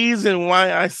same reason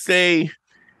why I say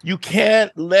you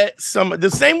can't let the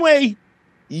same way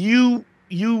you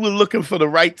were looking for the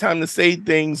right time to say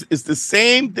things. It's the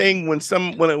same thing when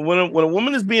a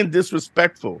woman is being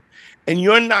disrespectful and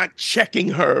you're not checking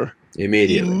her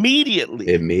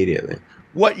immediately.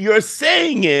 What you're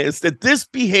saying is that this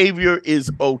behavior is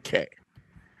okay.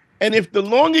 And if the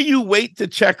longer you wait to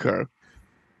check her,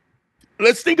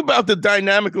 let's think about the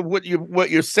dynamic of what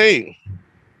you're saying.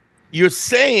 You're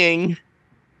saying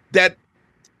that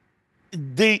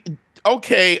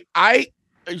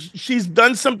she's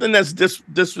done something that's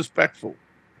disrespectful,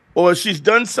 or she's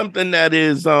done something that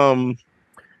is how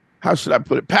should I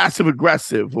put it, passive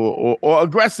aggressive, or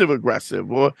aggressive,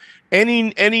 or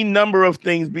any number of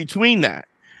things between that.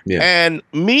 Yeah. And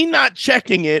me not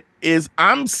checking it is,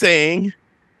 I'm saying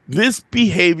this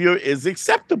behavior is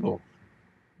acceptable.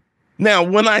 Now,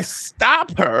 when I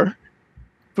stop her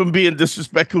from being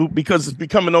disrespectful because it's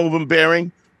becoming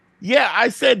overbearing, yeah, I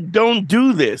said don't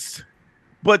do this.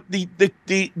 But the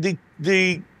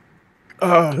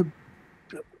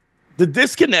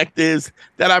disconnect is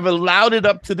that I've allowed it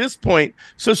up to this point,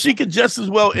 so she could just as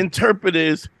well interpret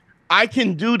as I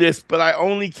can do this, but I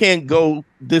only can't go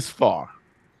this far.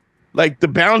 Like, the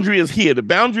boundary is here. The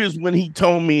boundary is when he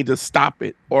told me to stop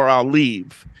it or I'll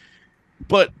leave.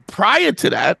 But prior to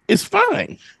that, it's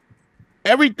fine.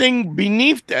 Everything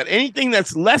beneath that, anything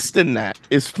that's less than that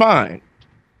is fine.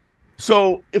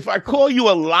 So if I call you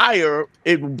a liar,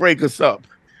 it will break us up.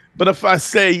 But if I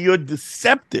say you're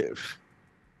deceptive,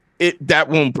 that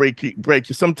won't break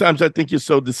you. Sometimes I think you're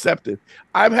so deceptive.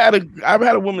 I've had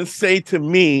a woman say to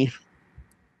me,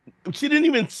 she didn't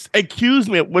even accuse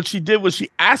me. What she did was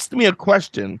she asked me a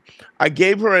question. I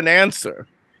gave her an answer,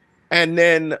 and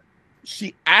then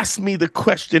she asked me the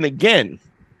question again.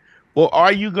 Well,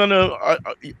 are you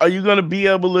gonna be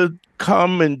able to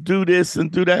come and do this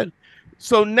and do that?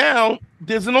 So now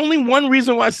there's only one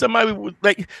reason why somebody would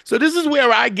like. So this is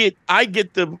where I get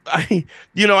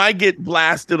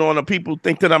blasted on, or people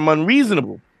think that I'm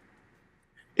unreasonable.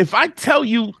 If I tell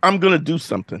you I'm gonna do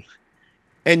something,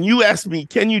 and you ask me,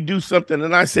 can you do something?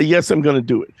 And I say, yes, I'm gonna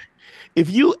do it.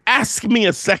 If you ask me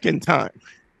a second time,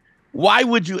 why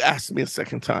would you ask me a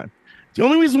second time? The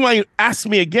only reason why you ask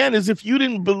me again is if you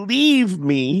didn't believe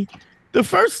me the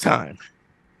first time.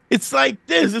 It's like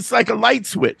this. It's like a light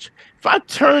switch.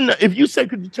 If you say,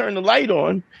 could you turn the light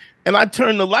on? And I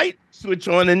turn the light switch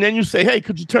on, and then you say, hey,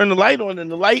 could you turn the light on? And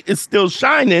the light is still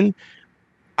shining.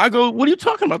 I go, what are you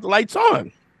talking about? The light's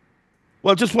on.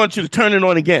 Well, I just want you to turn it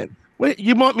on again. Wait,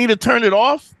 you want me to turn it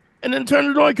off and then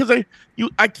turn it on? Because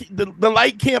the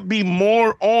light can't be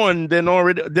more on than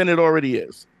it already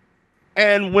is.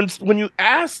 And when you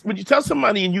tell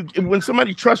somebody, and when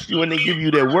somebody trusts you and they give you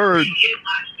their word.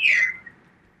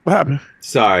 What happened?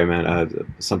 Sorry, man.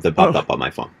 Something popped up on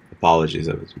my phone. Apologies.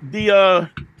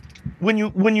 When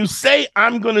you say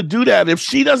I'm going to do that, if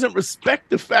she doesn't respect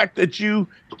the fact that you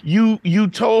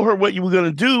told her what you were going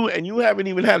to do and you haven't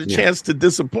even had a chance to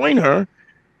disappoint her,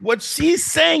 what she's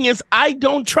saying is I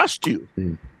don't trust you.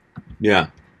 Yeah.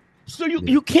 So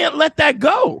you can't let that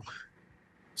go.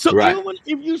 So right.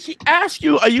 Even she asks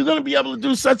you, are you going to be able to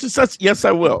do such and such? Yes,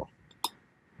 I will.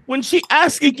 When she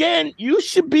asks again, you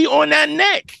should be on that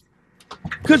neck,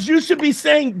 because you should be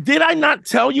saying, did I not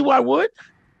tell you I would?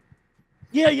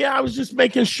 Yeah, I was just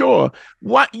making sure.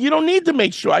 What? You don't need to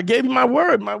make sure. I gave you my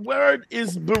word. My word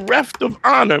is bereft of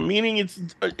honor, meaning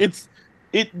it's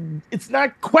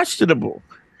not questionable.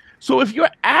 So if you're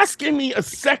asking me a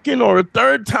second or a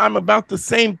third time about the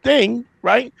same thing,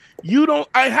 right?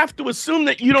 I have to assume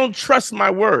that you don't trust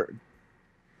my word.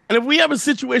 And if we have a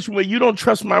situation where you don't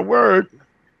trust my word,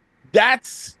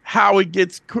 that's how it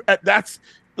gets. That's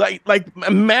like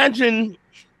imagine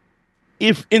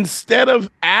if instead of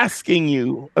asking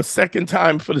you a second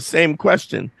time for the same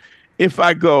question, if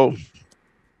I go,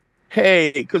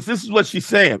 hey, because this is what she's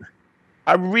saying,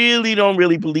 I really don't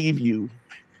believe you.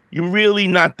 You're really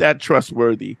not that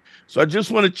trustworthy. So I just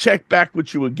want to check back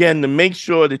with you again to make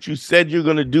sure that you said you're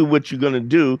going to do what you're going to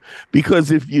do.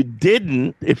 Because if you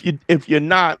didn't, if you're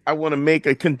not, I want to make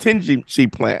a contingency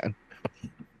plan.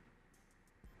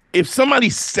 If somebody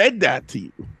said that to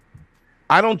you,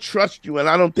 I don't trust you, and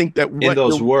I don't think that in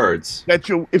those words that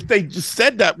if they just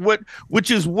said that,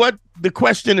 which is what the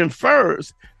question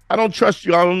infers. I don't trust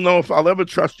you. I don't know if I'll ever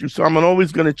trust you. So I'm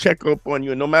always going to check up on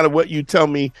you, and no matter what you tell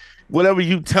me. Whatever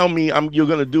you tell me you're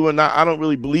going to do or not, I don't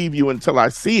really believe you until I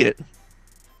see it.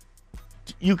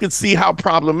 You can see how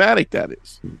problematic that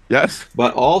is. Yes?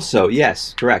 But also,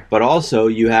 yes, correct. But also,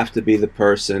 you have to be the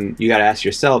person, you got to ask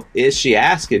yourself, is she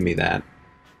asking me that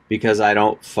because I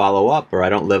don't follow up or I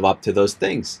don't live up to those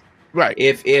things? Right.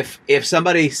 If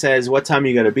somebody says, what time are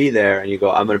you going to be there? And you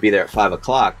go, I'm going to be there at 5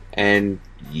 o'clock. And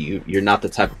you're not the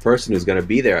type of person who's going to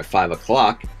be there at 5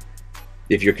 o'clock.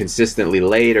 If you're consistently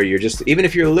late, or even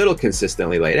if you're a little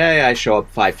consistently late, hey, I show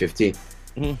up 5:15.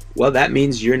 Mm-hmm. Well, that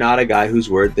means you're not a guy whose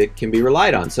word that can be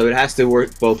relied on. So it has to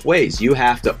work both ways. You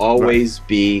have to always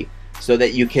be, so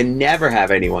that you can never have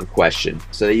anyone question.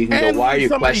 So that you can go, why are you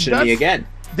questioning me again?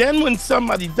 Then when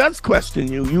somebody does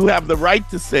question you, you have the right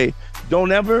to say,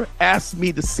 don't ever ask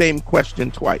me the same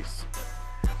question twice.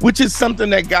 Which is something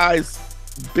that guys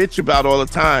bitch about all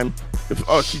the time.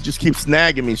 She just keeps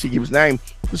nagging me. She keeps nagging.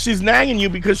 But she's nagging you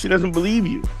because she doesn't believe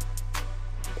you.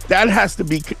 That has to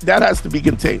be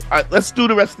contained. All right, let's do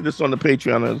the rest of this on the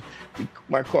Patreon.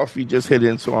 My coffee just hit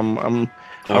in, so I'm all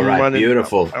right, running,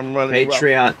 beautiful. I'm running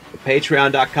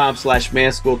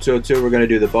Patreon.com/manschool202. We're going to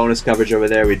do the bonus coverage over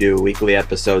there. We do weekly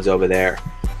episodes over there.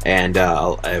 And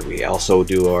we also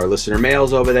do our listener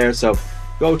mails over there. So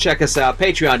go check us out,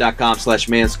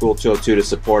 patreon.com/manschool202 to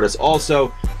support us.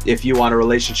 Also, if you want a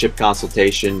relationship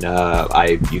consultation,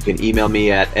 you can email me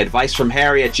at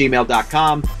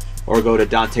advicefromharry@gmail.com or go to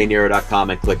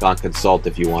dantenero.com and click on consult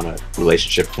if you want a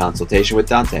relationship consultation with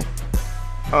Dante.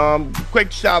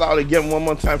 Quick shout out again one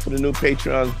more time for the new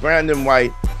Patreons: Brandon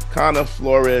White, Connor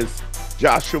Flores,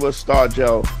 Joshua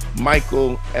Stargell,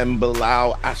 Michael, and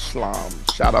Bilal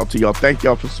Ashlam. Shout out to y'all. Thank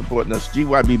y'all for supporting us.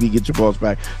 GYBB, get your balls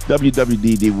back.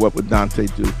 WWDD, what would Dante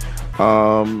do?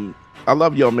 I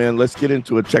love y'all, man. Let's get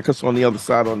into it. Check us on the other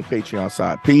side, on the Patreon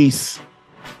side. Peace.